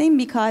interesting,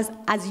 because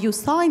as you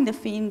saw in the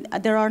film,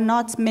 there are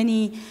not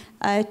many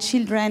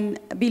children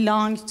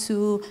belong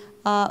to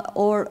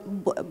or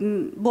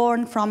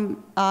born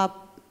from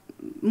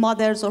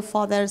mothers or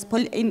fathers,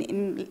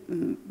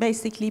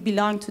 basically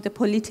belong to the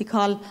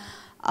political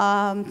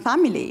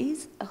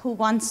families who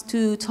wants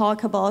to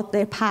talk about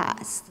their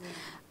past.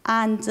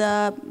 And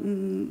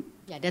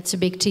yeah, that's a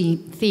big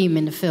theme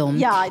in the film.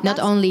 Yeah, not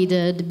only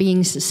the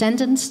being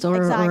sentenced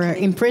or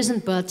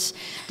imprisoned, but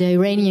the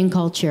Iranian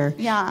culture,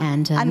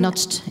 and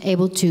not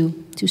able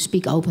to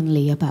speak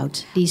openly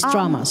about these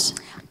traumas.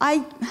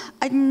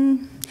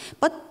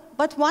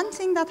 But one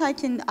thing that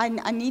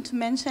I need to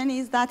mention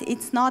is that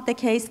it's not the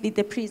case with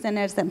the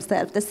prisoners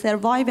themselves. The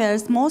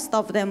survivors, most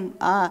of them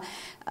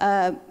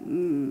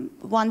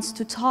wants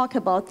to talk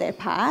about their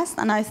past,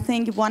 and I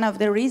think one of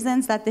the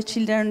reasons that the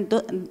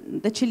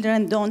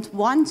children don't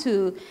want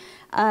to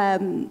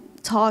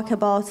talk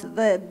about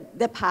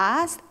the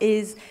past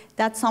is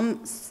that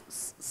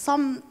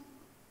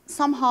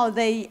somehow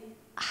they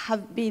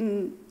have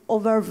been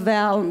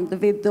overwhelmed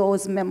with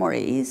those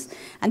memories,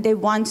 and they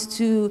want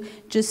to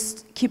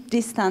just keep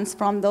distance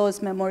from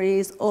those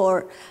memories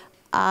or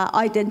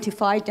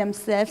identify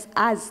themselves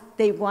as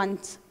they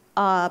want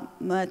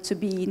to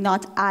be,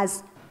 not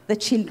as the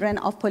children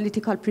of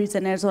political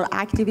prisoners or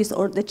activists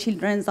or the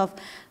children of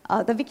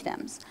the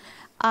victims.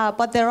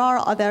 But there are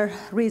other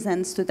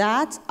reasons to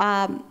that.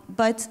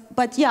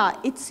 But yeah,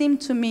 it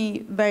seemed to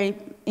me very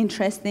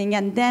interesting.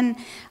 And then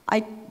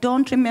I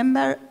don't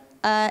remember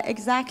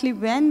exactly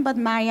when, but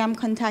Maryam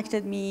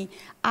contacted me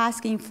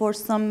asking for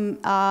some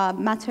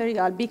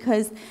material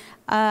because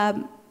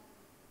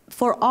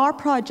for our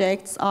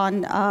projects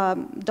on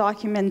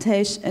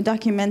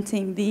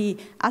documenting the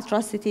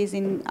atrocities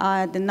in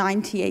the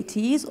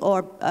 1980s,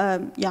 or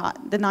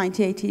the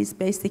 1980s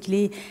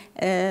basically,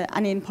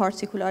 and in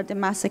particular the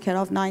massacre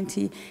of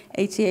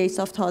 1988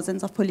 of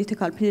thousands of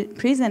political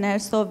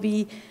prisoners. So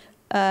we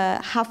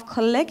have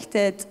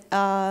collected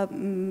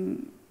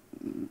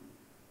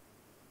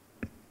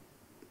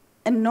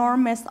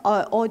enormous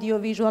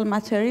audiovisual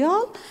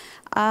material.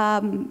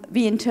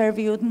 We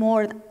interviewed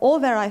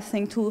over, I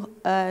think,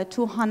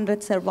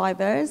 200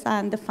 survivors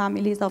and the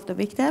families of the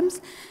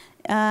victims.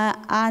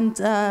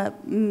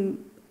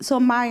 So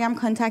Maryam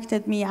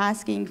contacted me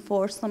asking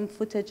for some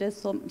footages.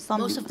 Some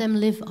Most of them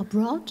live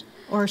abroad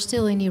or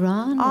still in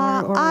Iran?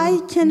 Or I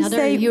can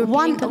say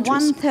one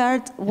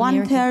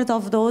third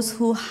of those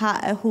whom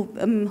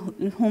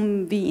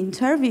we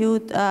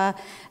interviewed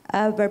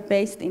were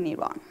based in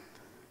Iran.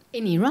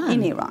 In Iran?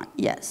 In Iran,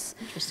 yes.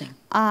 Interesting.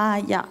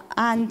 Yeah,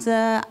 and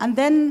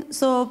then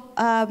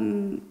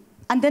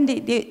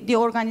the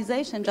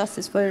organization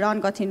Justice for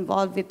Iran got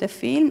involved with the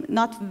film.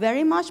 Not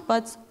very much,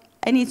 but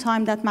any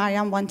time that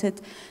Maryam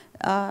wanted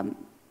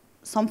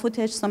some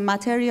footage, some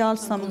material,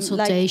 some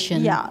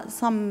consultation,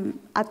 some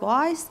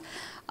advice.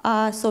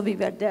 So we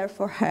were there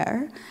for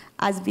her,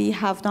 as we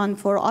have done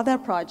for other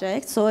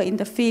projects. So in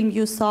the film,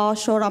 you saw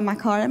Shora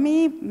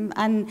Makarami,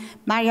 and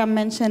Maryam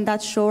mentioned that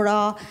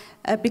Shora,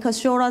 because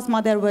Shora's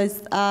mother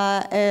was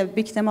a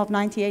victim of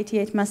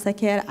 1988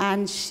 massacre,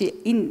 and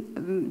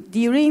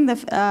during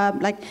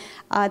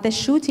the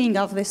shooting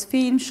of this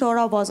film,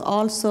 Shora was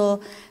also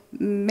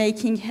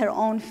making her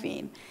own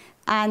film.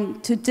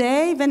 And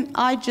today, when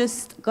I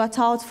just got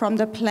out from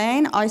the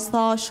plane, I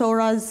saw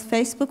Shora's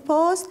Facebook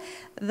post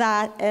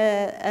that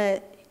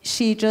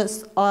she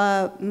just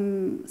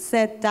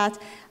said that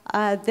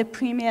the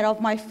premiere of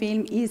my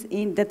film is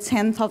in the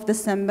 10th of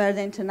December,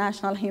 the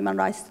International Human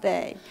Rights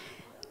Day.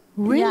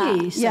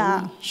 Really?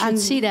 Yeah. So should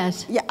see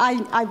that. Yeah,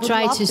 I would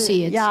try love to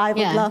see it. Yeah, I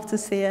would love to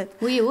see it.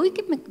 We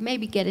could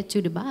maybe get it to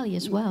the Balie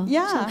as well.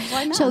 Yeah,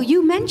 why not? So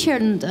you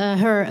mentioned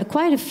her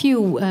quite a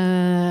few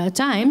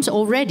times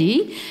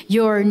already.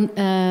 Your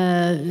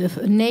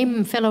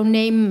fellow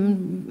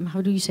name,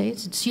 how do you say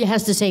it? She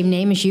has the same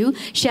name as you,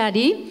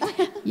 Shadi.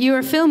 You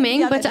are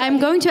filming, but I'm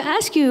going to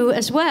ask you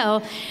as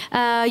well.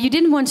 You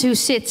didn't want to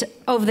sit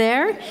over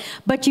there,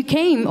 but you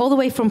came all the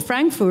way from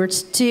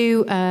Frankfurt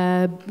to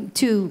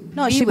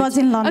No, she was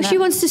in London. Oh, she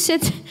wants to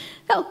sit.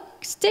 Oh,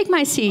 take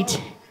my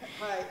seat.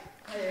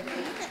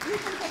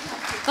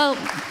 Well,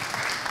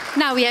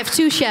 now we have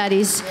two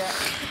Shadis. Yeah.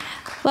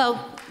 Well,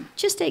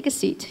 just take a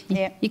seat.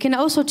 Yeah. You can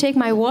also take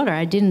my water.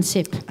 I didn't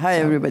sip. Hi,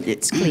 everybody.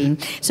 It's clean.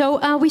 So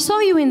we saw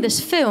you in this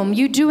film.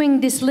 You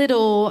doing this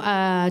little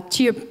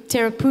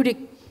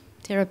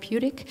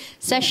therapeutic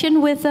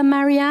session with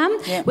Maryam,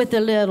 with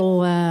the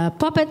little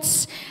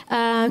puppets.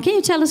 Can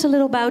you tell us a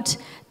little about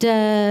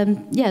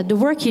the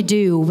work you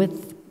do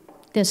with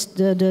this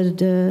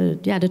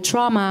the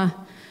trauma?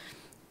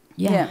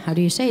 How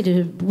do you say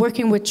it?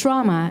 Working with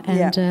trauma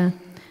and.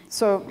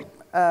 So,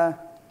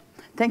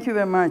 thank you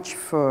very much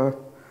for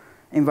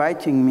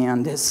inviting me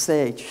on this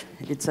stage.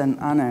 It's an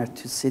honor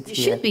to sit here.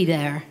 You should be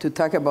there. To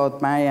talk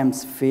about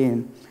Maryam's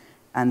film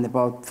and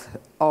about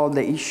all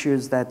the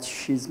issues that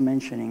she's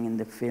mentioning in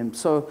the film.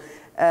 So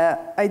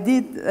I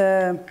did,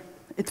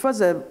 it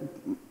was a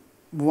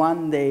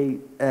one-day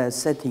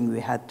setting we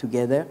had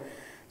together.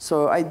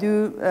 So I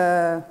do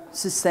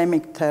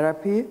systemic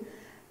therapy,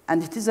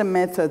 and it is a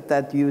method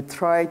that you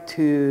try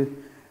to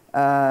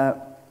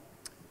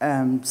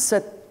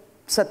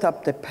set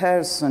up the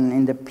person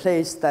in the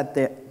place that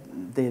the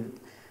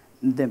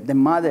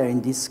mother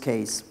in this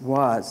case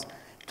was,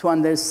 to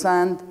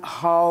understand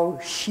how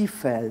she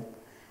felt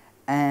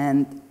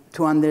and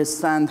to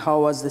understand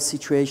how was the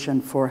situation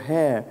for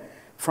her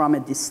from a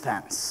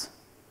distance.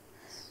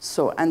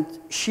 So, and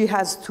she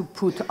has to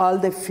put all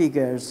the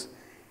figures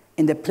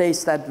in the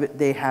place that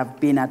they have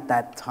been at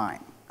that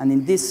time. And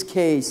in this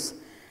case,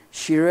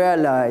 she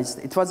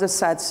realized it was a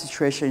sad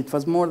situation. It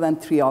was more than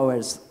 3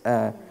 hours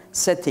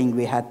setting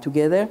we had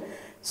together.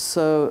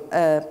 So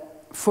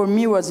for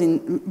me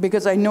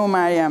because I know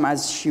Maryam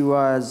as she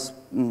was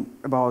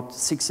about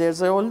 6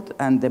 years old,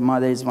 and the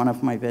mother is one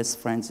of my best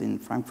friends in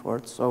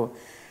Frankfurt. So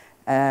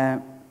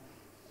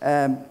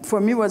for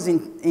me was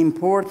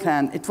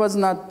important. It was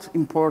not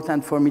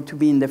important for me to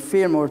be in the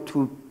film or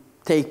to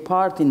take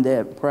part in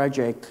the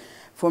project.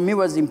 For me it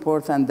was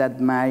important that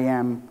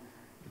Maryam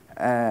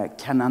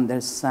can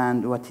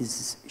understand what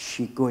is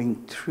she going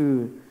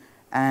through.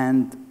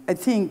 And I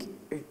think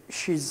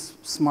she's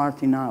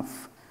smart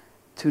enough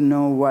to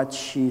know what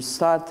she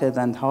started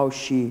and how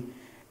she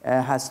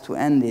has to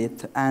end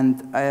it.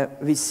 And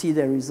we see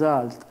the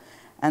result.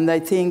 And I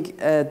think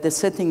the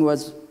setting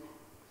was,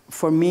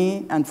 for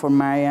me and for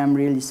Maryam,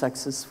 really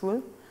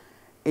successful.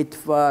 It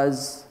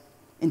was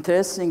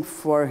interesting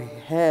for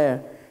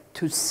her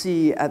to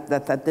see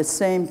that at the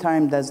same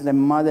time as the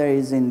mother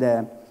is in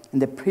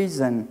the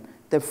prison,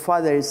 the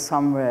father is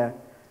somewhere,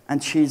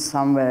 and she's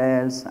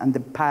somewhere else, and the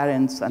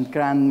parents and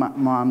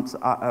grandmoms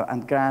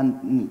and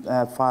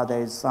grandfather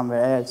is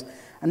somewhere else,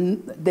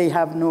 and they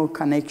have no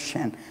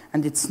connection.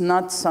 And it's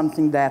not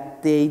something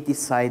that they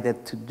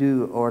decided to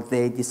do or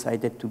they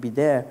decided to be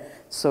there.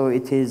 So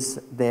it is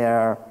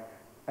their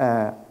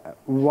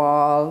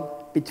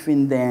wall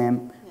between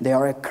them. They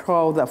are a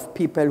crowd of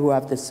people who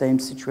have the same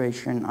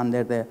situation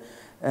under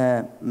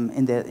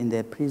in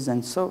the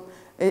prison. So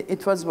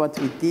it was what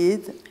we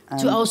did.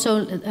 To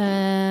also,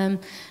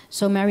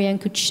 so Maryam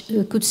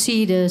could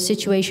see the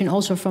situation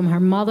also from her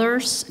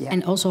mother's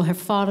and also her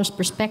father's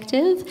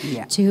perspective,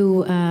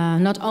 to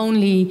not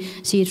only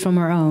see it from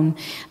her own.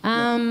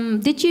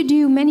 Did you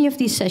do many of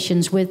these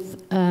sessions with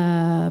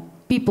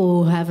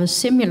people who have a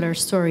similar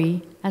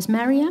story as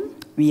Maryam?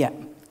 Yeah.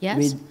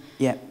 Yes?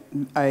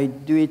 I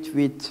do it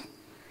with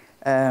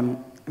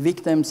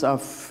victims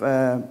of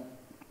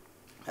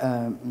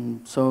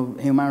so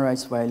human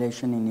rights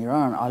violation in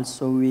Iran,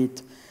 also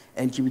with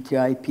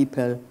LGBTI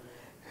people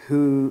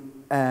who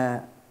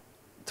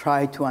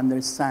try to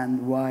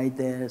understand why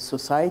the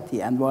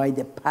society and why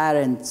the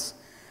parents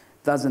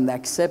doesn't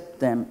accept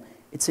them.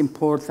 It's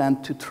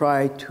important to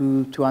try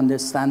to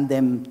understand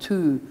them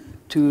too,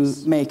 to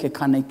make a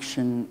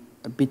connection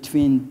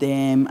between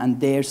them and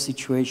their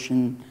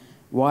situation,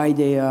 why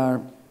they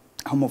are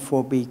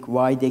homophobic,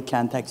 why they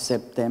can't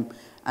accept them.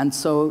 And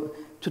so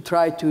to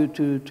try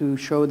to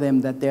show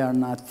them that they are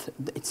not,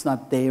 it's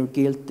not their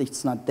guilt,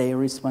 it's not their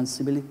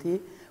responsibility,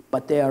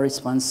 but they are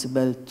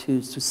responsible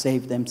to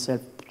save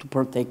themselves, to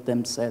protect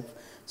themselves,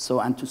 so,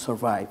 and to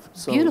survive.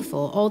 So,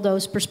 beautiful, all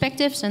those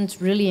perspectives, and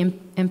really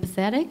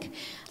empathetic.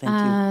 Thank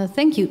you.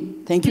 Thank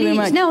you. Thank you very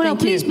much. No,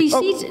 please be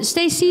seated,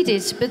 stay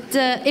seated. But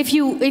if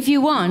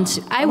you want,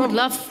 I would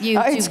love you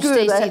to it's good.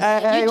 stay seated.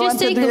 I just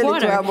take the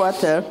water. To have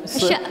water.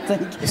 So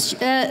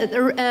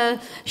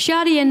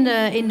Shadi in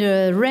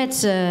the red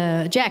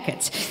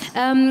jacket.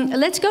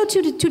 Let's go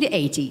to the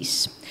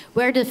 80s,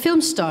 where the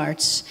film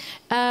starts.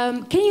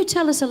 Can you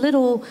tell us a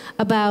little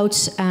about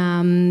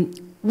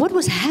what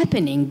was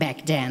happening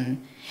back then?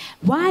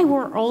 Why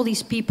were all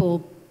these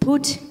people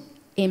put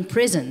in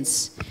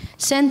prisons,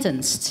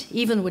 sentenced,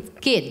 even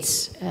with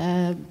kids,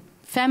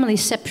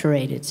 families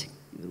separated?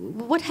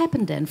 What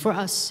happened then for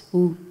us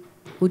who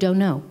don't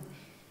know?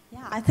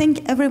 Yeah, I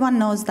think everyone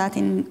knows that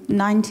in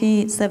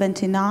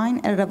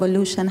 1979, a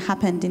revolution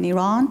happened in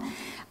Iran,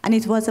 and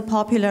it was a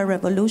popular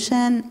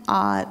revolution.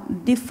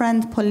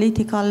 Different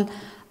political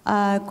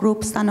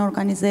groups and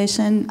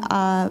organizations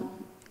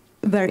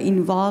were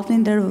involved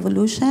in the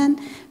revolution,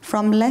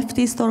 from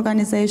leftist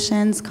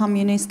organizations,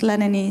 communist,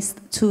 Leninist,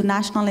 to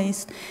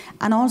nationalist,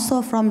 and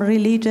also from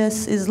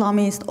religious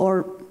Islamist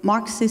or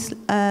Marxist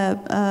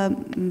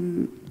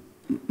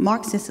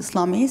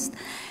Islamist.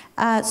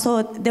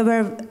 So there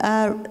were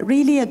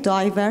really a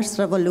diverse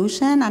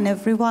revolution, and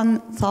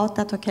everyone thought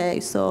that, okay,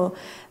 so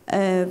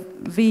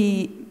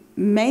we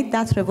made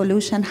that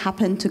revolution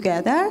happen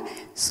together.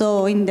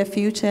 So in the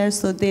future,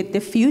 so the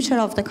future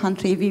of the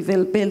country, we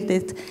will build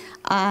it,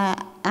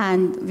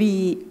 and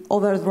we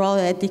overthrow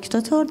a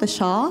dictator, the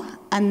Shah,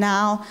 and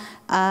now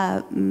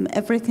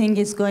everything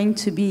is going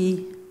to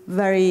be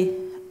very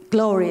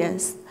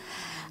glorious.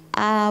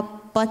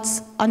 But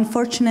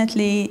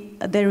unfortunately,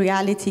 the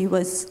reality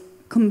was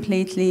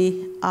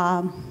completely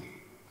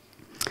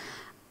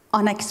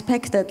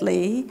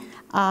unexpectedly.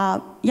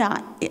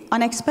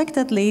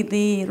 Unexpectedly,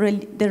 the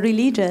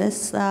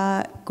religious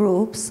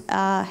groups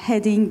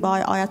heading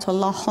by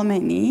Ayatollah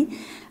Khomeini,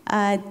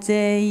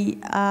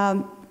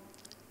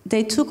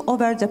 they took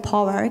over the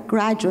power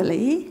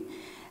gradually,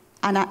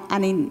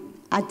 and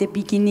at the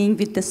beginning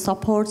with the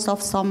supports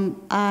of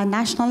some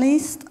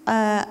nationalists,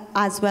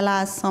 as well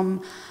as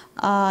some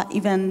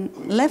even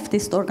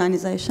leftist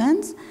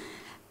organizations.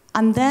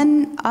 And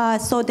then,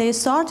 so they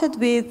started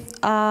with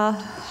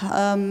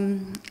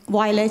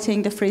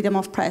violating the freedom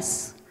of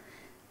press.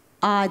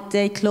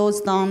 They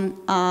closed down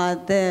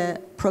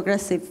the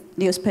progressive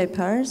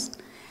newspapers,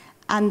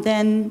 and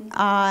then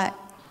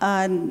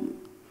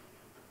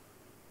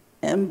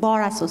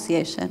Bar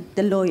Association,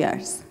 the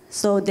lawyers.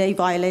 So they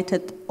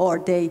violated, or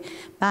they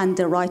banned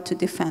the right to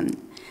defend.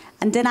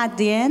 And then at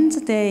the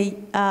end, they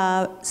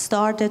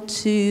started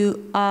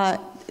to a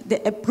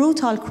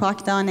brutal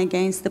crackdown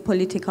against the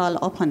political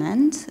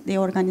opponent, the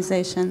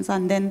organizations,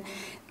 and then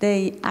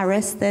they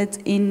arrested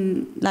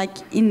in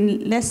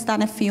less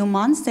than a few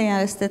months, they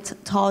arrested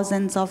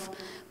thousands of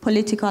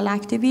political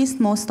activists,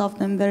 most of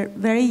them were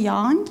very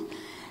young,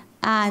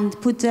 and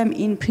put them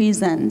in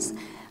prisons.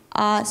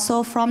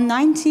 So from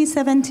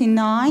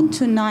 1979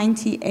 to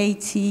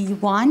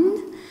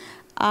 1981,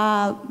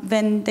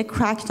 when the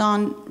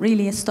crackdown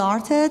really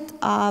started,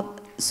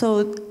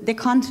 so the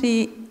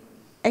country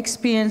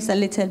experienced a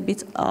little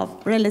bit of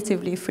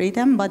relatively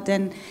freedom, but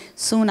then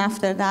soon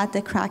after that,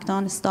 the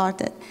crackdown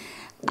started.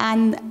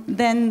 And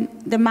then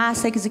the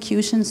mass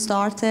execution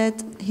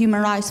started,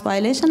 human rights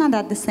violation, and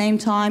at the same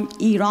time,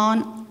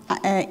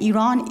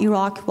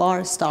 Iran-Iraq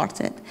war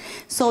started.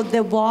 So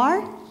the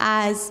war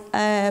as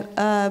a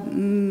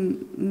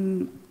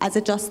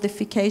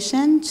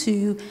justification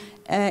to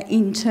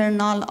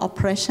internal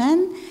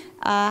oppression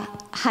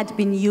had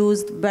been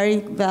used very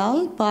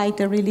well by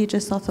the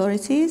religious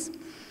authorities.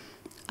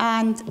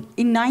 And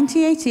in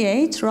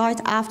 1988,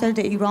 right after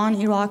the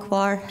Iran-Iraq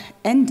war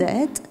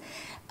ended,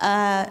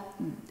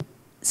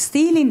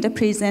 still in the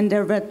prison,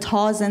 there were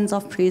thousands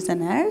of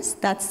prisoners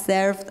that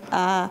served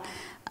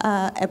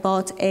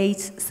about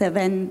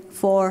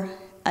 8-7-4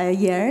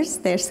 years,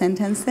 their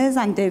sentences,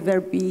 and they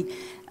were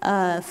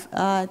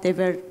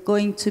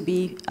going to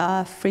be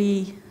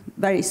free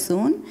very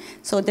soon.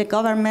 So the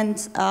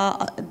government,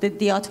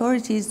 the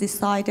authorities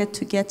decided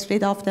to get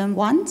rid of them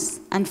once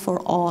and for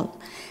all.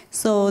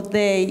 So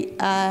the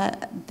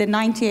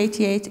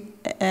 1988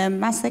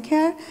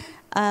 massacre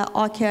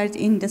occurred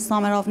in the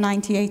summer of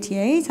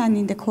 1988, and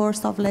in the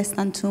course of less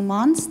than 2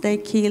 months, they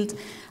killed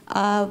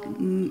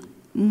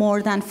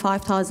more than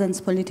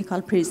 5,000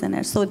 political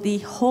prisoners. So the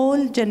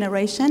whole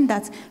generation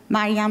that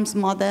Maryam's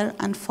mother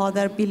and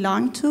father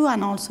belonged to,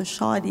 and also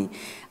Shadi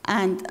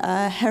and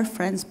her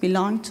friends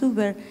belonged to,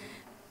 were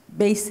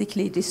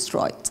basically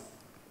destroyed.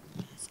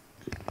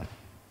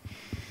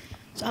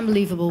 It's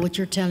unbelievable what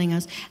you're telling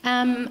us.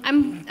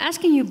 I'm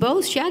asking you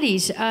both,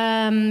 Shadis,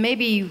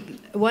 maybe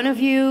one of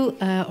you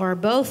or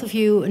both of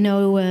you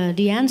know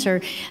the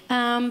answer.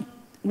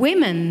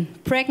 Women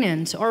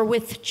pregnant or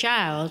with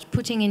child,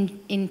 putting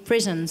in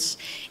prisons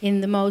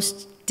in the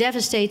most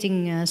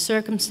devastating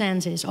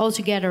circumstances, all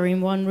together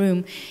in one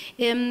room.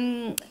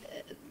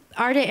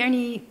 Are there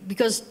any,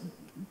 because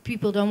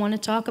people don't want to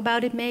talk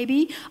about it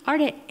maybe, are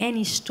there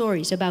any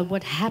stories about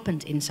what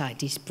happened inside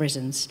these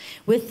prisons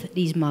with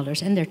these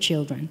mothers and their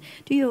children?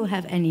 Do you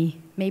have any,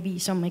 maybe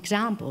some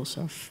examples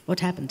of what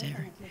happened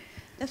there?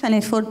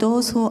 Definitely. For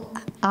those who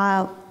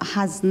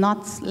has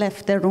not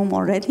left the room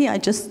already, I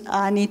just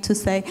need to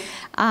say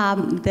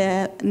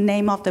the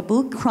name of the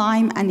book,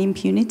 Crime and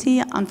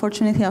Impunity.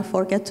 Unfortunately, I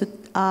forget to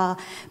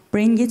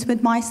bring it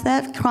with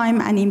myself. Crime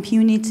and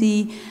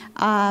Impunity,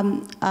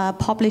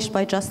 published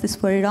by Justice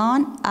for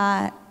Iran.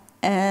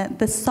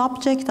 The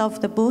subject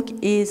of the book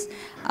is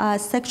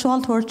sexual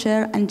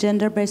torture and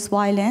gender-based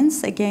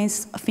violence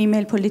against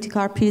female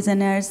political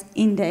prisoners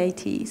in the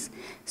 80s.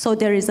 So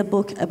there is a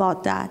book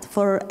about that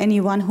for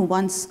anyone who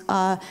wants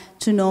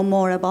to know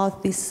more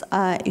about this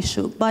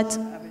issue. But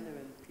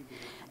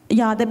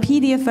yeah, the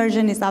PDF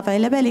version is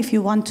available if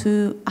you want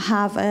to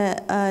have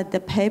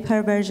the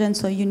paper version,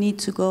 so you need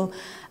to go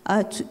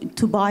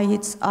to buy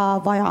it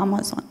via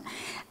Amazon.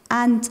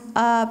 And,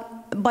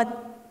 but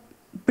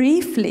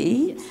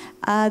briefly,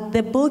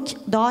 the book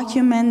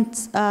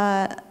documents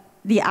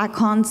the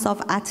accounts of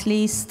at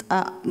least,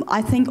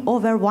 I think,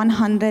 over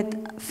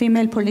 100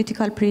 female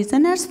political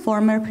prisoners,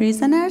 former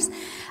prisoners,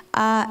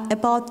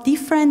 about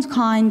different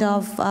kind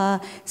of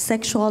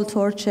sexual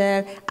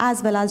torture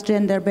as well as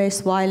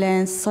gender-based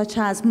violence, such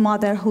as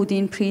motherhood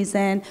in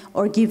prison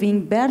or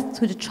giving birth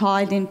to the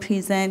child in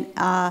prison,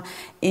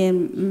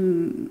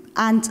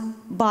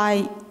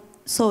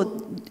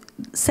 so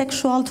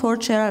sexual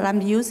torture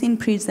and abuse in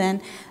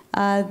prison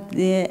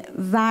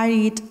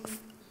varied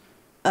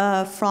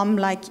from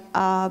like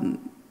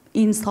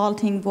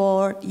insulting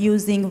word,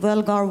 using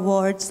vulgar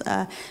words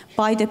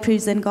by the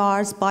prison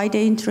guards, by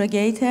the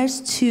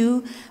interrogators,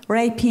 to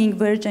raping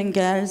virgin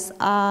girls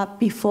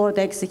before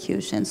the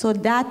execution. So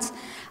that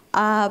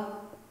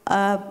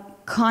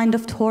kind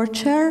of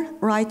torture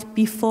right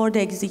before the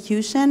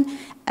execution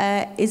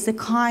is a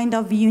kind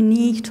of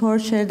unique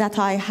torture that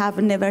I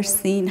have never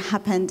seen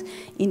happened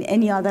in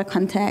any other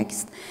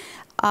context.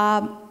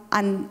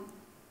 And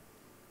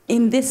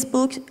in this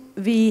book,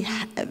 we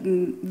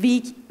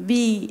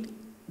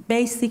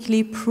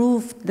basically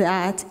proved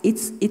that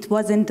it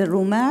wasn't a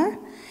rumor,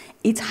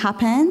 it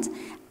happened,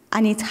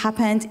 and it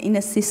happened in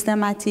a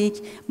systematic,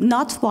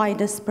 not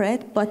widespread,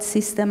 but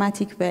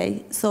systematic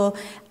way. So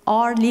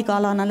our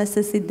legal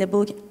analysis in the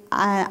book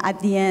at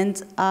the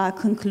end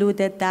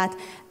concluded that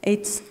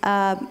it's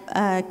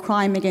a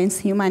crime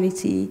against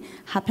humanity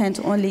happened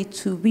only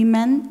to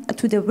women,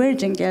 to the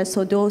virgin girls,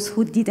 so those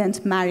who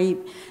didn't marry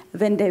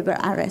when they were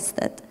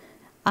arrested.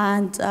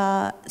 And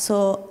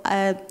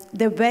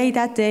the way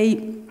that they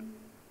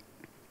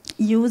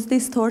used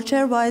this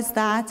torture was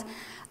that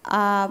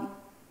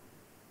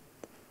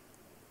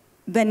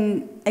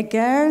when a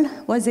girl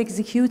was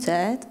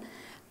executed,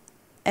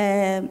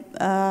 a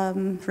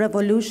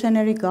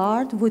revolutionary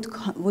guard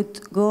would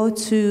go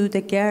to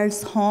the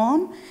girl's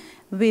home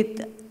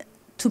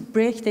to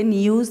break the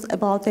news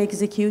about the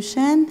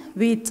execution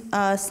with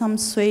some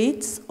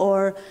sweets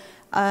or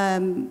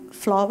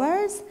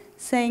flowers,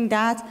 saying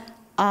that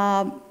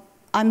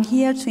I'm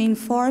here to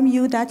inform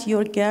you that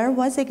your girl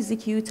was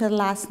executed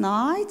last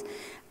night,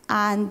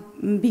 and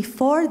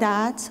before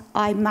that,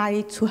 I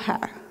married to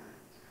her.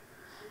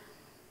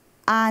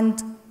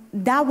 And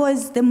that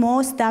was the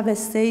most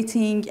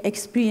devastating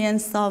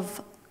experience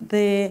of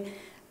the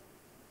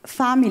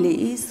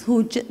families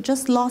who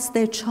just lost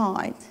their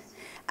child.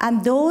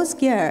 And those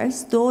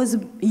girls, those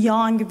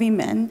young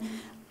women,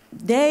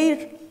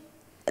 they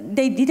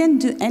didn't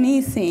do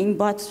anything,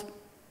 but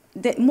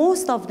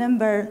most of them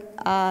were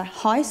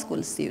high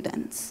school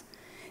students.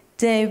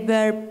 They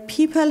were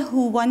people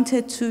who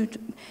wanted to,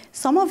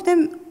 some of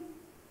them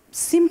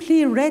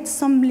simply read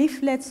some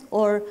leaflets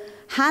or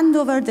hand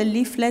over the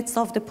leaflets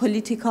of the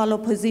political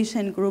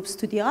opposition groups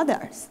to the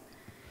others.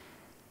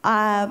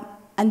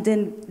 And then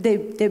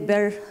they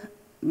were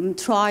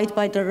tried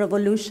by the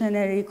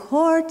revolutionary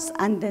courts,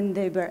 and then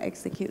they were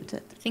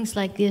executed. Things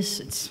like this,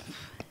 it's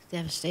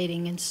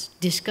devastating, it's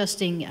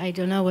disgusting, I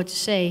don't know what to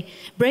say,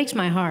 breaks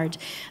my heart.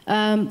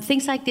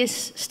 Things like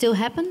this still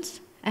happen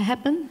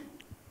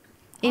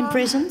in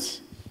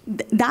prisons?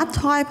 That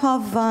type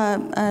of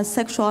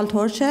sexual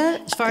torture?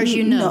 As far as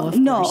you know, of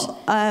course.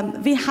 No,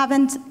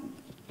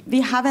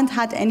 we haven't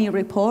had any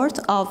report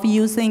of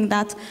using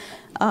that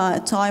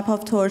type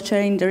of torture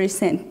in the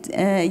recent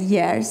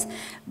years.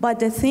 But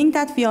the thing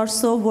that we are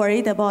so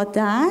worried about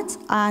that,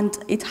 and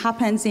it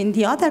happens in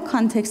the other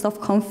context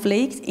of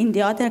conflict, in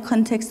the other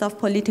context of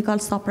political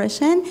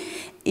suppression,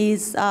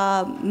 is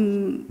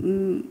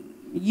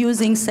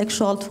using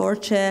sexual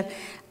torture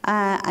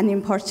and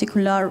in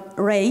particular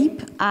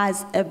rape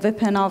as a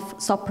weapon of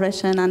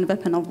suppression and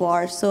weapon of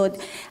war. So,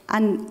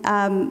 and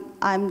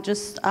I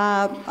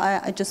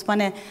just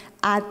want to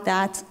add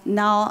that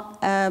now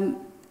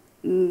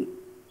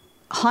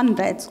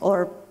hundreds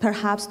or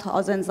perhaps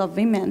thousands of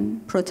women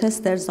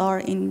protesters are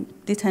in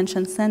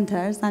detention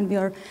centers, and we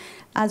are,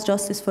 as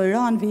Justice for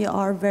Iran, we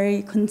are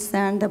very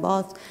concerned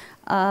about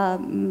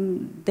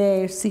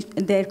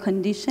their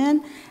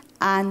condition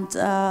and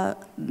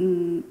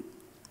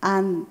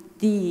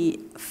the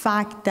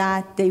fact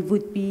that they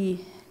would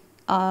be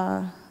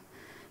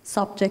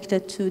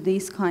subjected to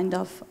these kind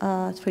of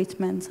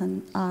treatments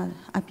and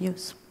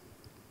abuse.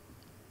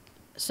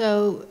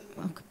 So,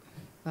 okay.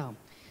 Well,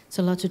 it's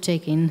a lot to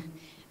take in.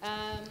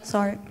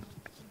 Sorry.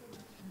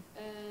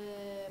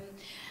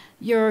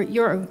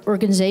 Your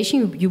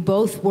organization, you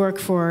both work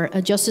for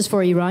Justice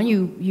for Iran.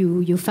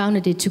 You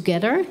founded it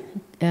together,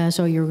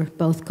 so you're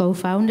both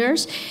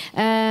co-founders.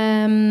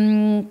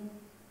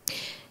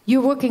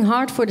 You're working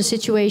hard for the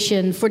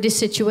situation, for this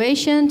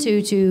situation,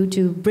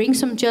 to bring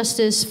some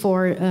justice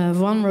for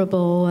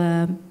vulnerable,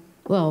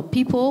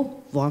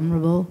 people,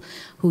 vulnerable,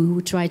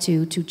 who try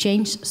to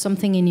change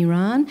something in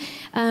Iran.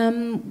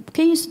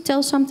 Can you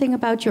tell something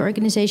about your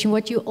organization,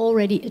 what you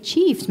already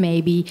achieved,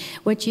 maybe,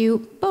 what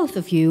you, both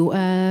of you,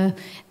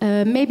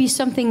 maybe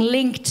something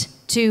linked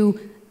to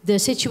the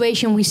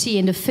situation we see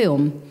in the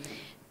film?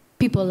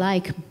 People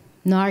like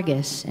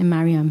Narges and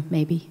Maryam,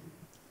 maybe.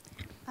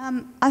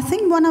 I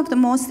think one of the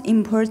most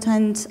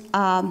important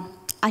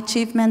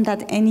achievement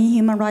that any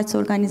human rights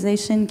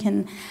organization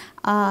can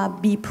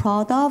be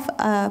proud of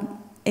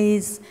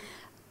is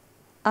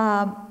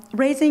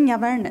raising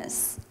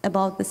awareness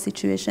about the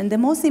situation. The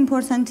most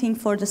important thing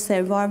for the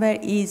survivor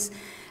is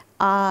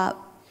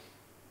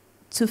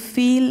to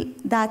feel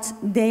that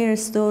their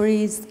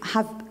stories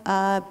have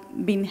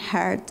been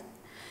heard,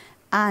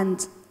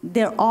 and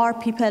there are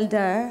people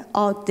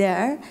out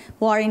there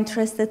who are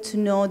interested to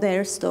know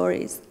their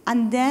stories.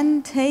 And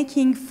then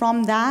taking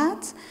from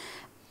that,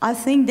 I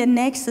think the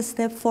next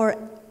step for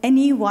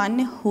anyone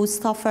who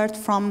suffered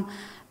from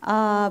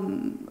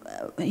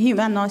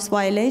human rights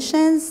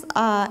violations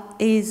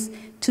is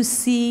to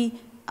see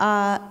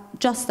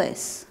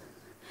justice.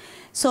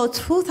 So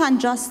truth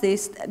and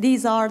justice,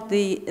 these are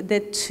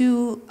the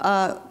two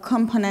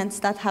components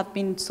that have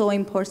been so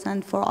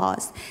important for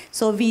us.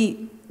 So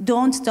we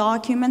don't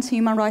document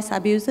human rights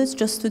abuses,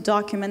 just to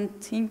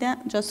document them,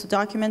 just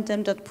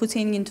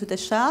putting into the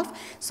shelf.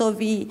 So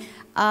we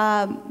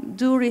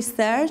do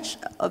research.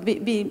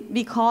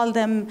 We call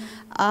them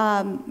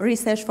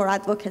research for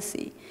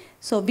advocacy.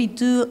 So we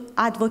do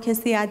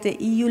advocacy at the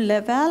EU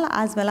level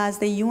as well as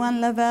the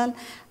UN level.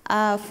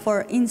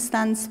 For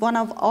instance, one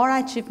of our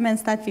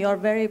achievements that we are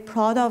very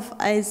proud of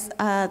is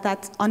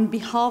that on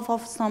behalf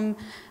of some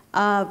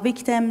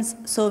victims,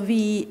 so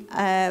we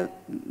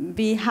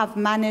have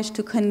managed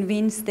to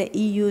convince the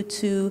EU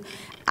to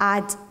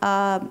add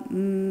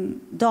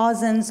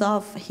dozens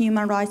of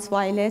human rights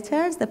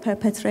violators, the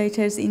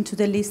perpetrators, into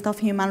the list of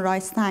human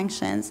rights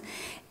sanctions,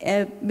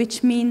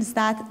 which means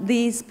that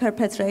these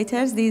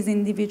perpetrators, these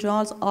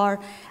individuals,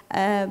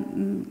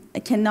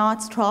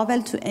 cannot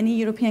travel to any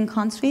European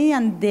country,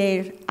 and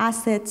their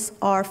assets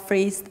are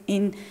freezed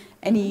in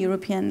any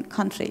European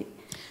country.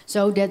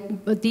 So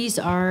but these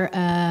are,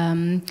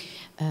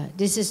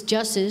 this is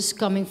justice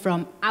coming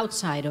from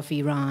outside of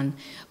Iran.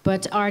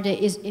 But are there,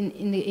 the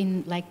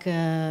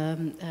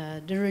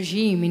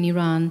regime in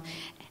Iran,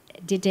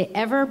 did they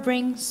ever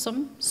bring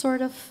some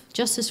sort of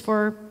justice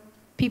for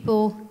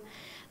people?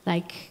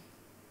 Like,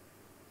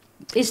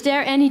 is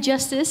there any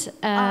justice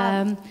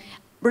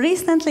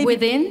recently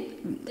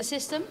within the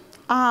system?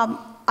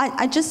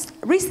 I just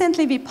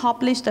recently we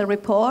published a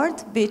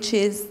report which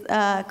is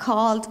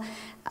called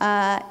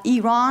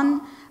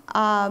Iran,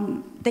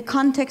 the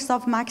context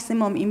of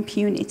maximum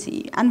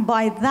impunity. And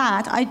by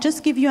that, I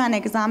just give you an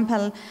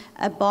example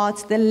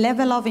about the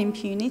level of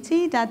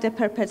impunity that the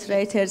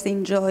perpetrators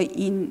enjoy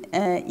in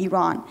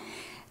Iran.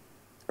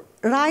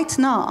 Right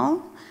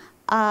now,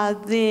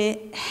 the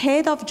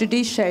head of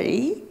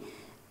judiciary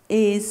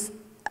is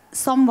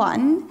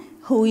someone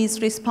who is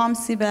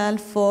responsible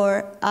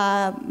for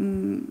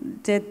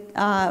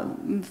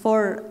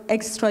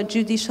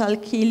extrajudicial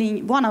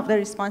killing. One of the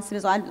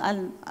responsibilities,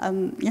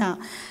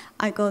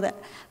 I go there,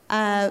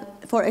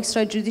 for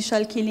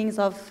extrajudicial killings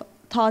of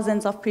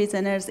thousands of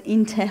prisoners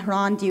in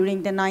Tehran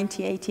during the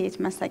 1988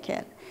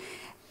 massacre.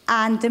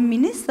 And the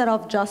Minister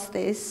of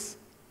Justice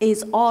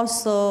is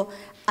also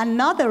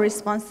another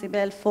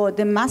responsible for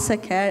the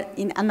massacre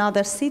in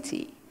another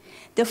city.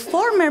 The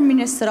former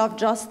Minister of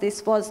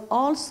Justice was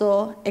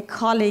also a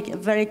colleague, a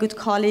very good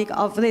colleague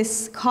of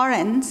this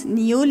current,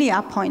 newly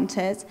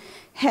appointed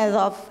head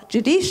of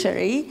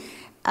judiciary,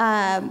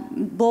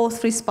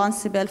 both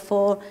responsible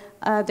for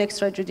the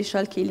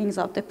extrajudicial killings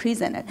of the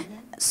prisoner.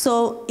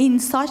 So in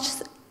such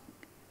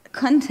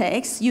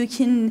context, you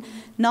can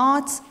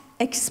not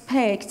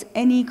expect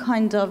any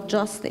kind of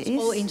justice.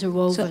 It's all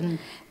interwoven. So,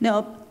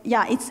 no,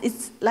 yeah,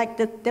 it's like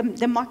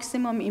the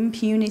maximum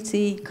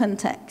impunity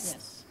context.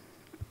 Yes.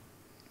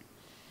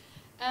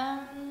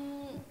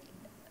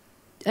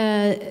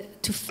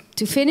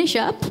 To finish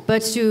up,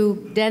 but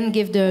to then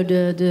give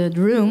the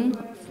room.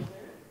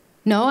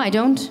 No, I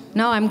don't.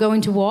 No, I'm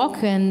going to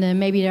walk, and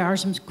maybe there are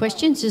some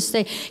questions. Just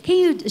say,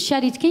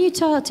 Shadi, can you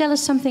tell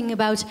us something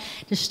about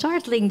the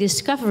startling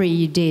discovery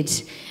you did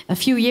a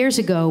few years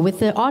ago with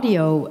the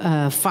audio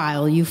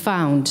file you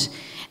found,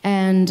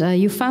 and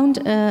you found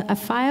a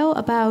file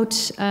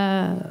about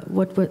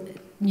what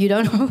you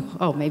don't know?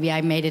 Oh, maybe I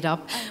made it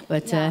up,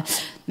 but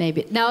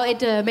maybe no.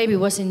 It maybe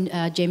was in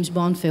James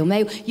Bond film.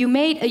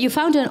 You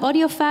found an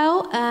audio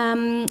file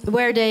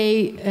where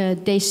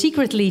they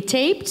secretly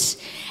taped,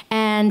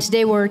 and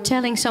they were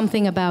telling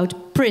something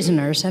about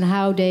prisoners and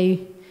how they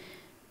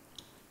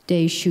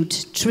should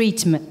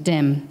treat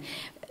them.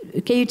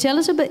 Can you tell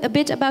us a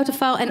bit about the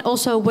file, and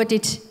also what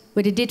it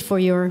did for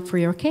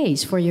your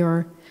case, for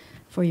your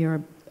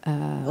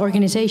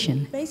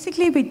organization?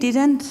 Basically, we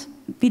didn't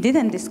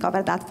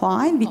discover that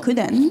file. We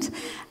couldn't.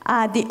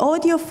 The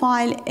audio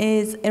file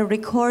is a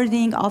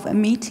recording of a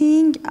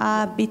meeting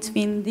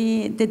between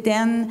the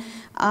then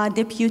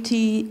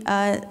deputy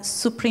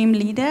supreme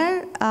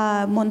leader,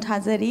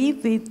 Zaree,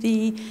 with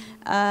the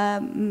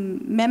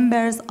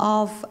members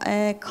of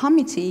a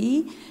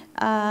committee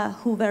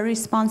who were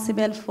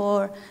responsible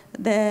for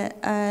the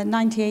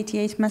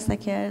 1988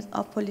 massacres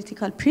of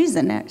political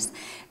prisoners.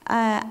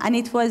 And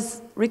it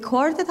was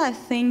recorded, I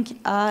think,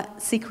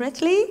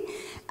 secretly,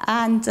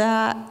 and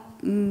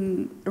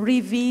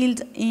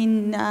revealed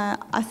in,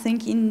 I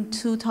think, in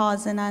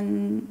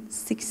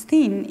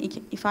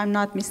 2016, if I'm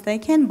not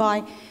mistaken,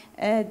 by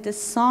the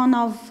son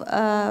of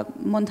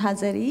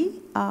Zaree,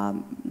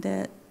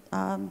 the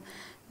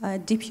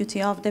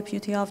deputy of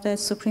the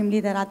supreme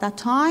leader at that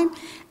time,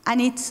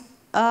 and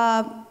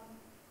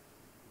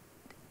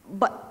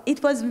but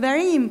it was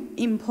very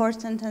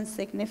important and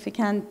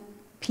significant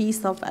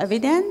piece of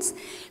evidence,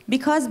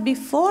 because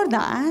before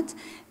that,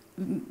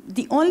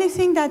 the only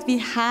thing that we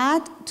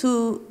had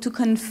to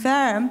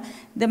confirm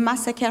the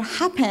massacre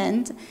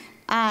happened,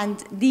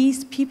 and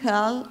these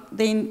people,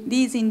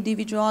 these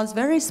individuals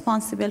were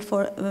responsible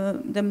for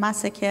the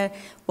massacre,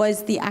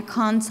 was the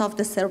accounts of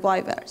the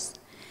survivors.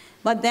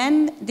 But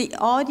then the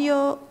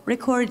audio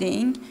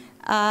recording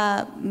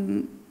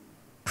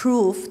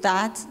proof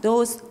that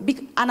those,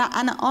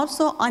 and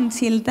also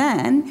until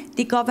then,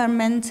 the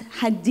government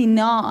had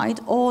denied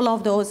all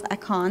of those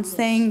accounts,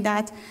 saying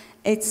that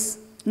it's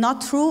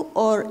not true,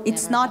 or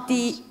it's not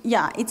the,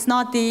 it's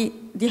not the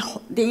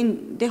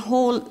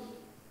whole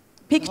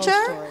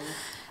picture.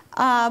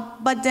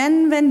 But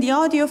then when the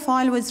audio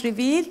file was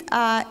revealed,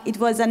 it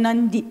was an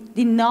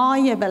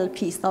undeniable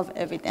piece of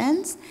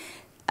evidence.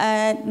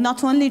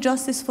 Not only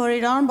Justice for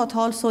Iran, but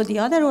also the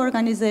other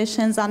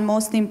organizations, and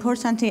most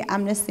importantly,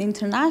 Amnesty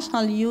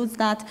International, used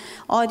that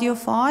audio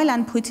file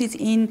and put it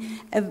in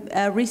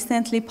a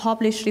recently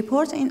published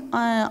report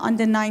on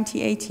the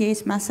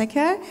 1988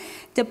 massacre.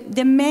 The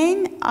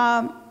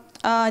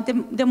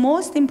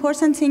most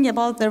important thing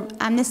about the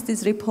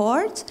Amnesty's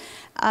report,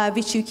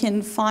 which you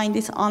can find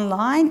it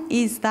online,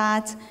 is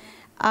that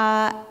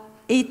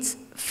it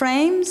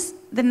frames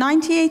the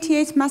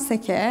 1988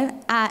 massacre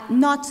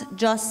not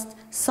just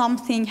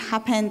something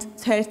happened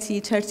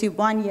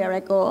 31 years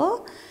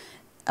ago,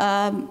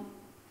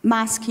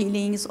 mass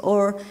killings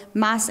or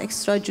mass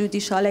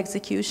extrajudicial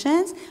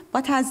executions,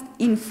 but as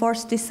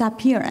enforced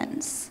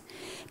disappearance.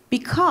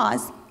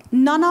 Because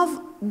none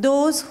of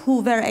those who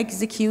were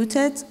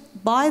executed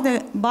by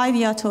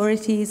the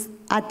authorities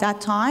at that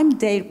time,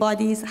 their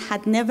bodies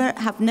have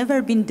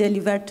never been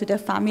delivered to their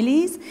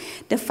families.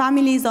 The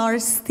families are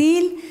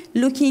still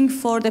looking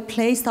for the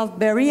place of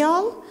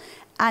burial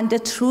and the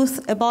truth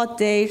about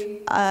their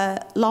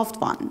loved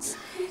ones.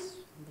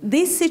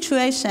 This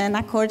situation,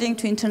 according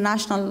to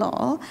international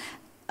law,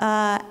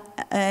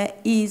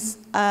 is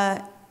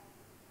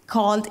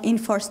called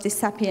enforced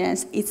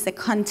disappearance. It's a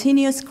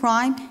continuous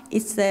crime.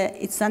 It's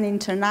an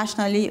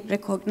internationally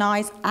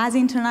recognized as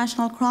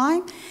international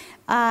crime.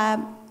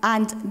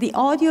 And the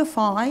audio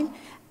file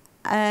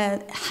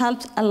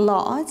helped a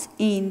lot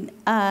in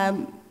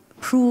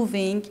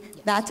proving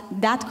that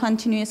that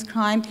continuous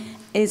crime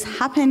is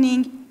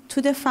happening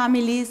to the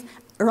families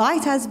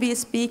right as we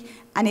speak,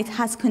 and it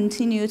has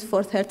continued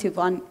for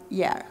 31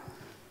 years.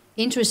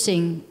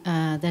 Interesting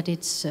that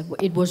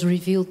it was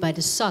revealed by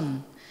the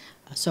son.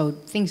 So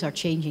things are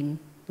changing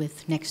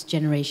with next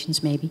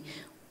generations maybe,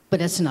 but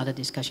that's another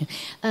discussion.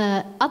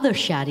 Other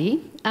Shadi,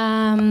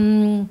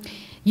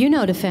 you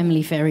know the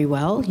family very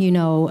well. You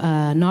know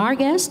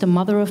Narges, the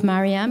mother of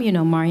Maryam. You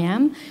know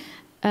Maryam.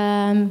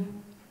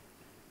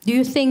 Do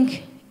you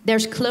think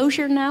there's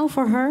closure now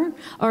for her,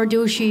 or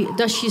is she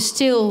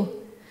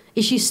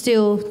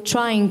still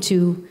trying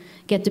to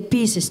get the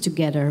pieces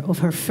together of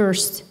her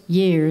first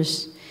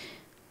years?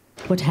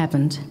 What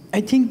happened?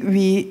 I think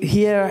we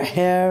hear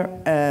her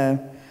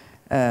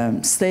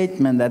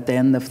statement at the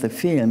end of the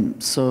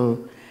film.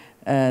 So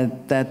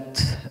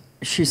that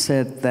she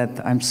said that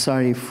I'm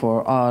sorry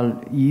for all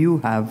you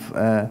have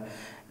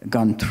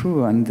gone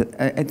through, and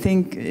I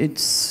think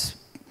it's.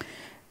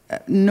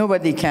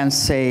 Nobody can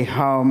say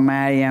how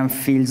Maryam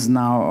feels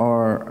now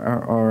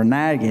or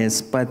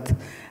Narges, but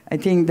I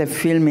think the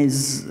film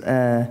is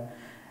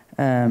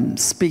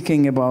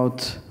speaking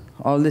about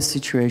all the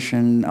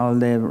situation, all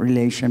the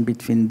relation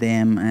between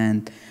them,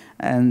 and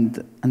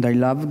I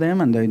love them,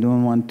 and I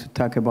don't want to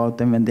talk about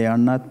them when they are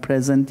not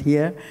present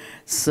here.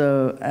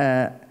 So,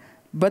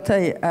 but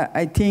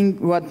I think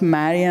what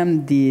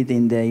Maryam did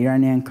in the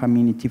Iranian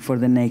community for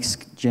the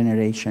next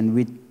generation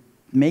with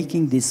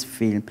making this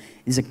film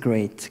is a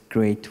great,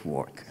 great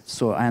work.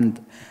 So, and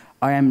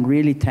I am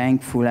really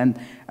thankful, and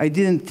I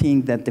didn't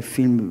think that the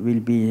film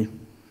will be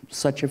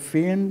such a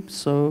film,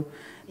 so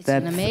it's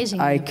that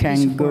I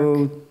can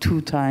go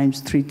 2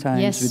 times, 3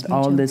 times with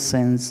all the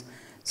sense.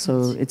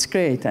 So it's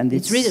great, and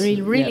it's really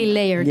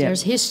layered. Yeah.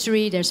 There's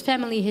history, there's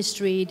family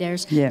history,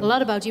 there's a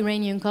lot about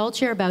Iranian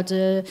culture, about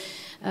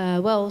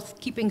well,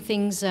 keeping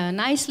things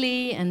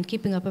nicely and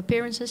keeping up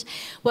appearances.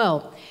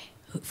 Well,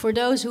 for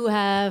those who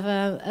have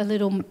a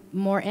little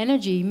more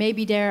energy,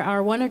 maybe there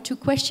are 1 or 2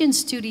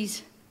 questions to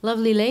these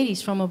lovely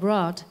ladies from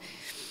abroad,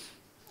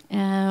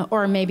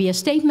 or maybe a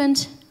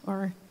statement,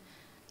 or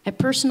a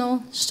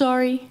personal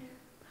story,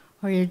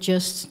 or you're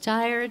just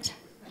tired.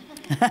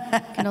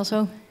 Can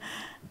also.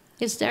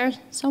 Is there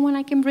someone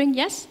I can bring?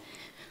 Yes?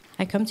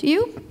 I come to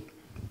you.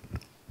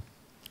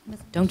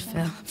 Don't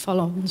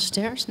follow on the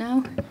stairs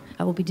now.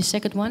 I will be the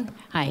second one.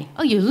 Hi.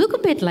 Oh, you look a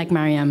bit like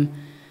Maryam.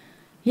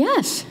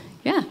 Yes.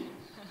 Yeah.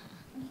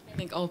 I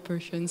think all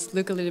Persians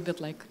look a little bit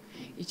like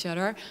each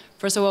other.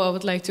 First of all, I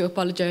would like to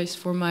apologize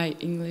for my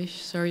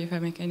English. Sorry if I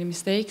make any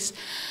mistakes.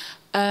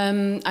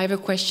 I have a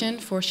question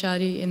for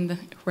Shadi in the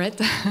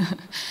red.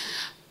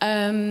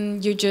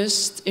 You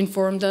just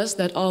informed us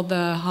that all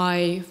the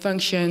high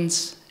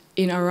functions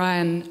in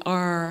Iran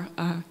are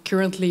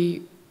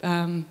currently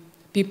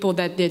people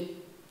that did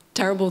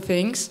terrible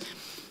things.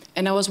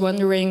 And I was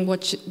wondering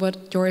what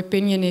your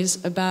opinion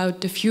is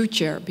about the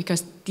future,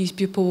 because these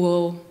people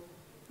will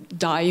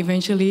die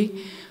eventually.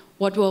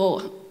 What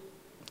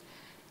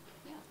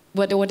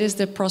is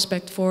the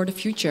prospect for the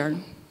future?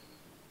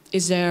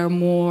 Is there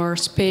more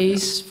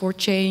space for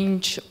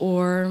change,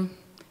 or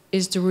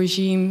is the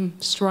regime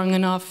strong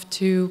enough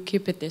to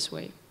keep it this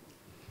way?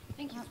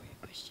 Thank you for your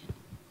question.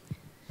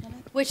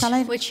 Which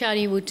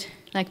Shadi would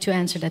like to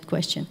answer that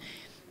question?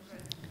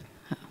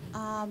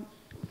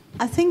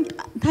 I think,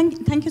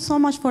 thank you so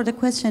much for the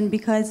question,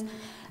 because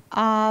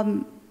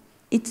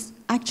it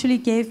actually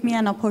gave me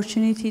an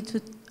opportunity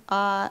to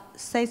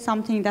say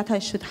something that I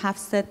should have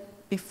said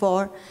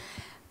before.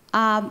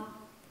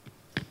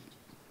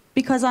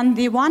 Because on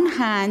the one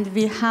hand,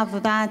 we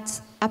have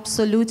that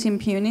absolute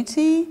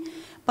impunity,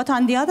 but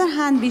on the other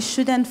hand, we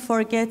shouldn't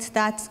forget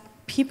that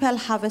people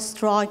have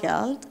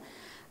struggled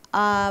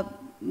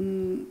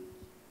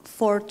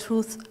for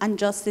truth and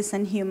justice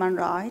and human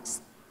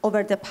rights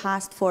over the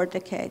past 4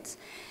 decades.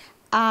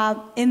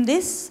 In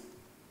this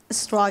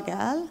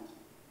struggle,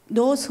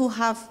 those who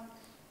have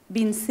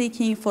been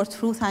seeking for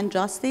truth and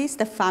justice,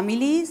 the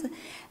families,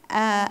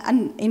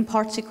 and in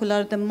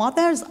particular the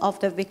mothers of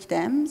the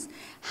victims,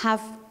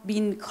 have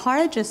been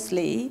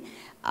courageously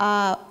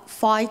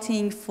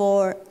fighting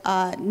for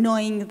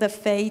knowing the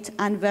fate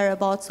and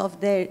whereabouts of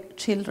their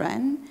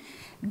children.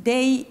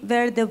 They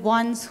were the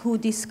ones who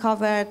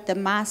discovered the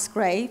mass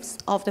graves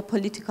of the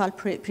political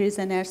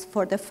prisoners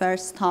for the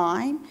first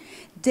time.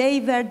 They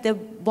were the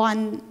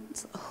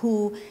ones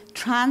who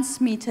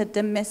transmitted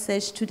the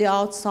message to the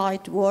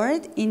outside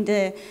world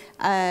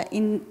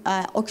in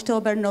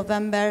October,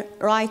 November,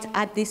 right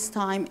at this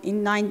time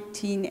in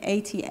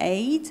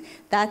 1988,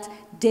 that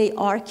they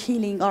are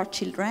killing our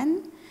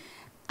children.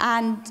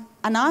 And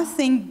I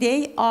think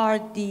they are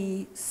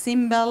the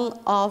symbol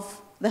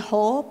of the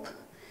hope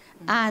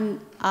and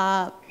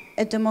a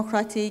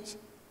democratic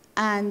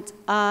and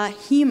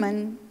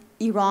human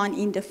Iran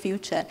in the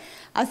future.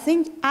 I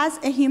think as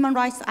a human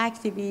rights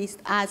activist,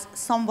 as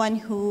someone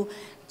who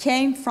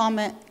came from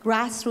a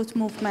grassroots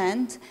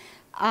movement,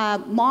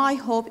 my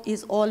hope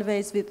is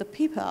always with the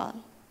people.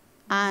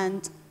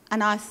 And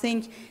I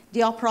think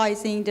the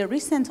uprising, the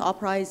recent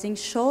uprising,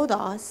 showed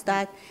us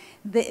that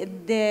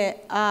the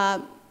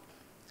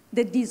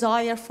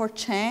desire for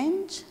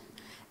change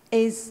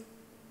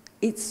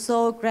it's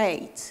so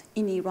great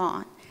in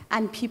Iran,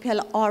 and people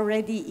are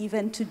ready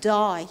even to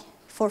die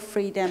for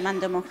freedom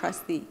and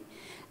democracy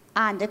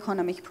and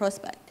economic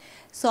prospect.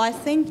 So I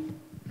think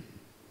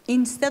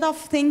instead of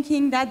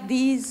thinking that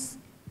these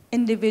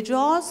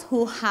individuals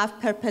who have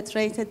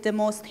perpetrated the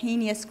most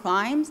heinous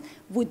crimes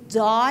would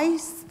die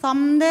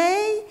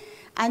someday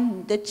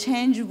and the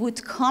change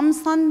would come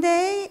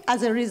someday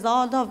as a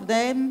result of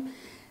them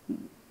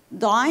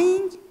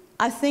dying,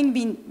 I think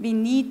we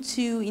need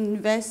to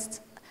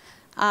invest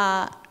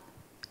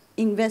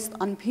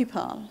on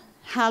people,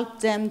 help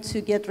them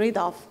to get rid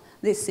of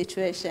this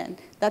situation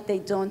that they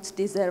don't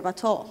deserve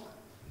at all.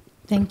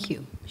 Thank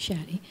you,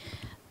 Shadi.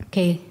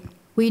 Okay,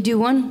 we do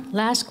one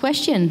last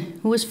question.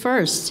 Who was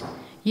first?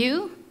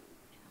 You?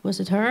 Was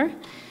it her?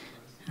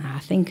 I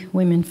think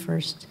women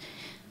first.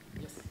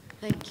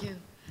 Thank you.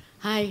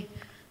 Hi,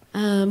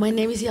 my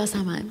name is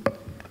Yasaman.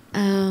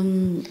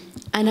 And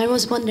I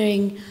was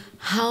wondering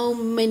how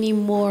many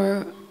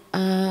more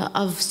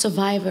of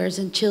survivors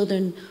and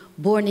children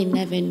born in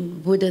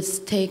Evin would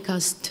it take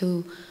us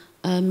to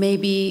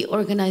maybe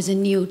organize a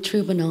new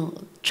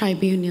tribunal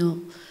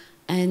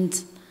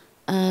and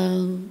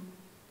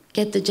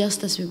get the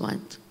justice we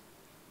want?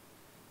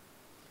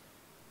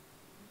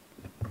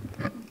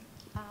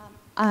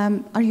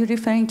 Are you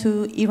referring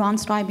to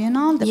Iran's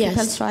tribunal, the Yes.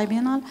 People's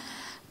Tribunal?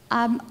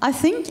 I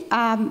think,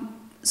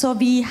 so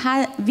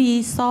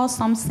we saw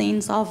some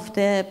scenes of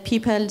the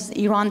People's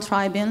Iran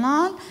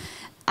Tribunal,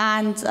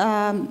 and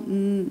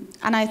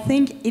I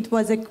think it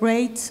was a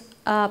great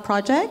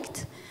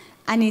project,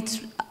 and it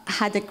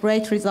had a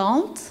great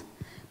result,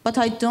 but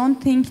I don't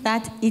think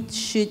that it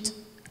should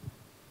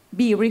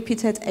be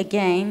repeated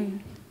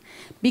again,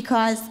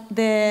 because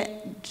the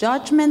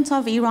judgment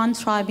of Iran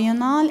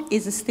Tribunal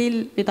is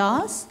still with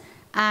us,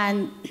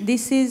 and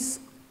this is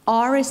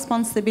our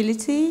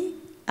responsibility,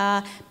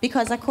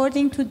 because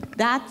according to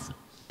that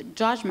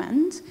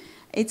judgment,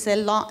 it's a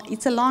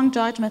long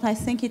judgment. I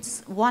think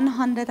it's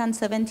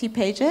 170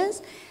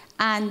 pages,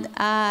 and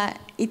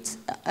it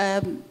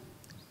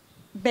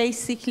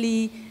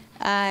basically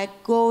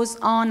goes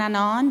on and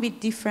on with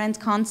different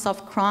kinds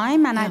of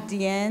crime, and at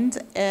the end,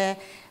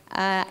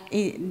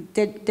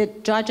 the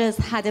judges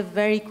had a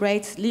very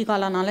great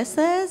legal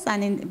analysis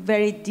and a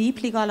very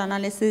deep legal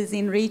analysis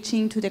in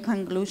reaching to the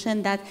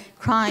conclusion that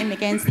crime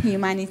against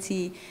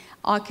humanity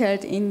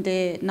occurred in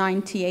the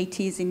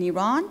 1980s in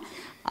Iran.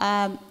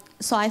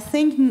 So I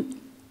think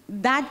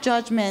that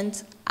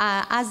judgment,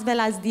 as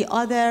well as the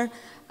other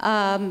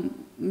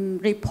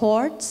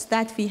reports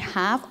that we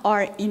have,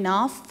 are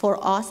enough for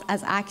us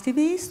as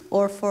activists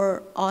or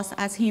for us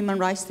as human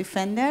rights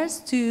defenders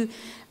to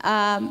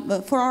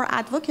for our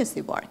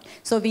advocacy work.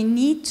 So we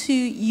need to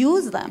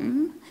use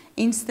them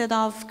instead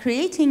of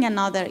creating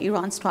another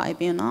Iran's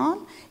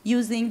tribunal,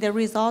 using the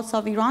results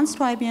of Iran's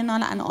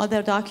tribunal and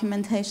other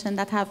documentation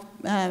that have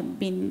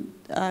been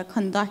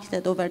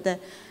conducted over the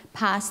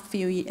past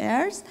few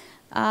years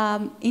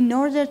in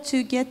order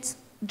to get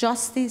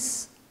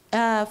justice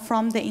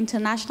from the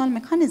international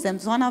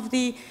mechanisms. One of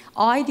the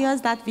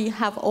ideas that we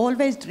have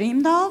always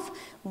dreamed of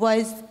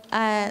was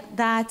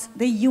that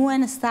the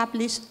UN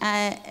established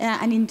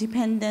an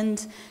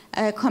independent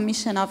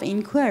commission of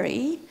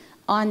inquiry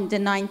on the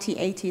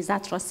 1980s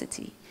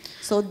atrocity.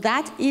 So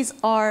that is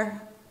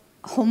our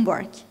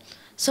homework.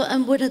 So,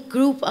 and with a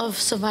group of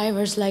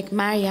survivors like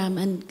Maryam,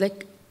 and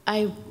like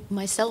I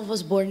myself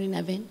was born in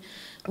Evin,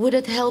 would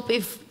it help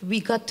if we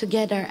got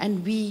together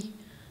and we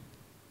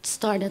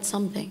started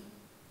something?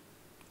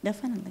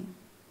 Definitely.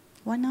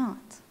 Why not?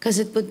 Because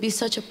it would be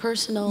such a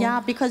personal... Yeah,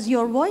 because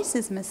your voice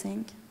is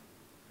missing.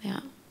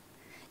 Yeah.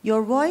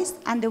 Your voice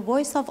and the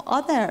voice of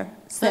other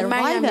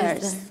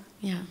survivors.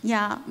 Yeah.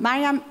 Yeah,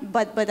 Maryam,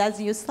 but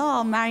as you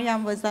saw,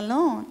 Maryam was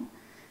alone.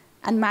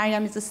 And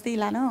Maryam is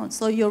still alone.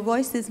 So your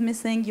voice is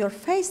missing, your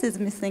face is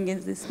missing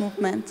in this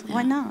movement. Yeah.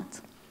 Why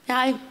not?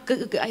 Yeah,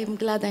 I'm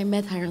glad I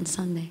met her on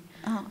Sunday.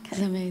 Oh, okay.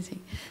 It's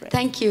amazing. Great.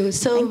 Thank you.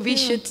 So we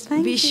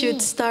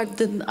should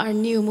start our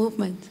new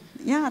movement.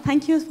 Yeah,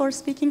 thank you for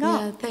speaking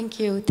up. Yeah, thank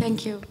you,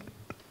 thank you.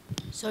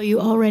 So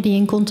you're already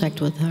in contact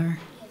with her?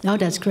 Oh,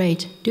 that's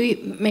great. Do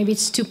you, maybe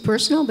it's too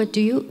personal, but do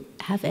you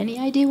have any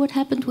idea what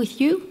happened with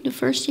you the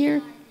first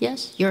year?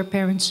 Yes? Your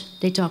parents,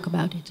 they talk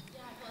about it.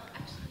 Yeah, well,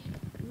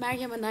 actually,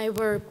 Maryam and I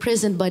were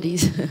prison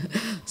buddies.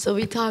 So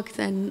we talked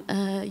and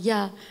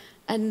yeah,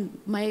 and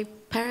my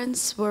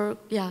parents were,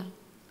 yeah.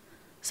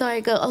 So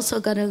I also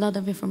got a lot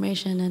of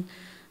information, and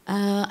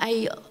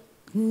I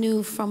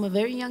knew from a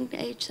very young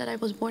age that I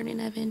was born in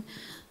Evin.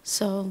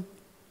 So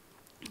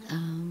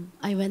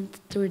I went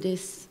through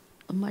this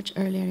much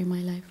earlier in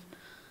my life.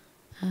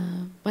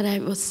 But I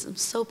was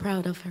so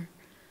proud of her.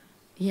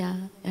 Yeah,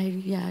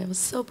 I was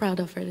so proud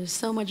of her. There's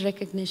so much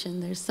recognition.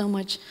 There's so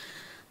much,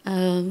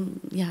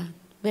 yeah,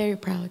 very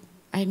proud.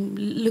 I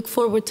look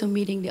forward to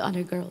meeting the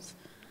other girls.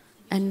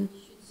 And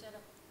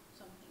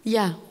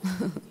yeah,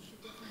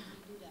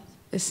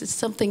 this is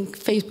something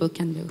Facebook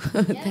can do.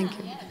 Thank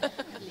you.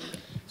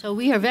 So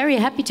we are very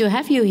happy to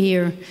have you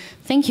here.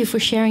 Thank you for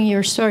sharing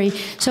your story.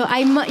 So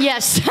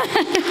yes,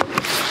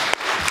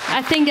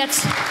 I think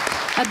that's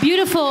a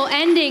beautiful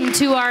ending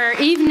to our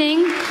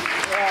evening.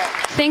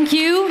 Thank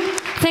you.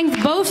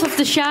 Thank both of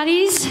the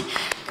Shadis,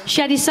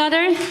 Shadi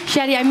Sadr,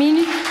 Shadi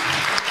Amini.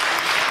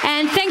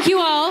 And thank you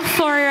all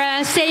for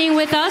staying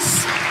with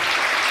us.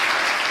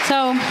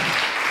 So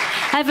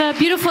have a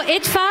beautiful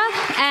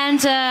IDFA,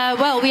 and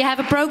well, we have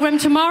a program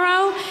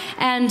tomorrow,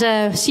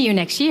 and see you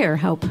next year,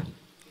 hope.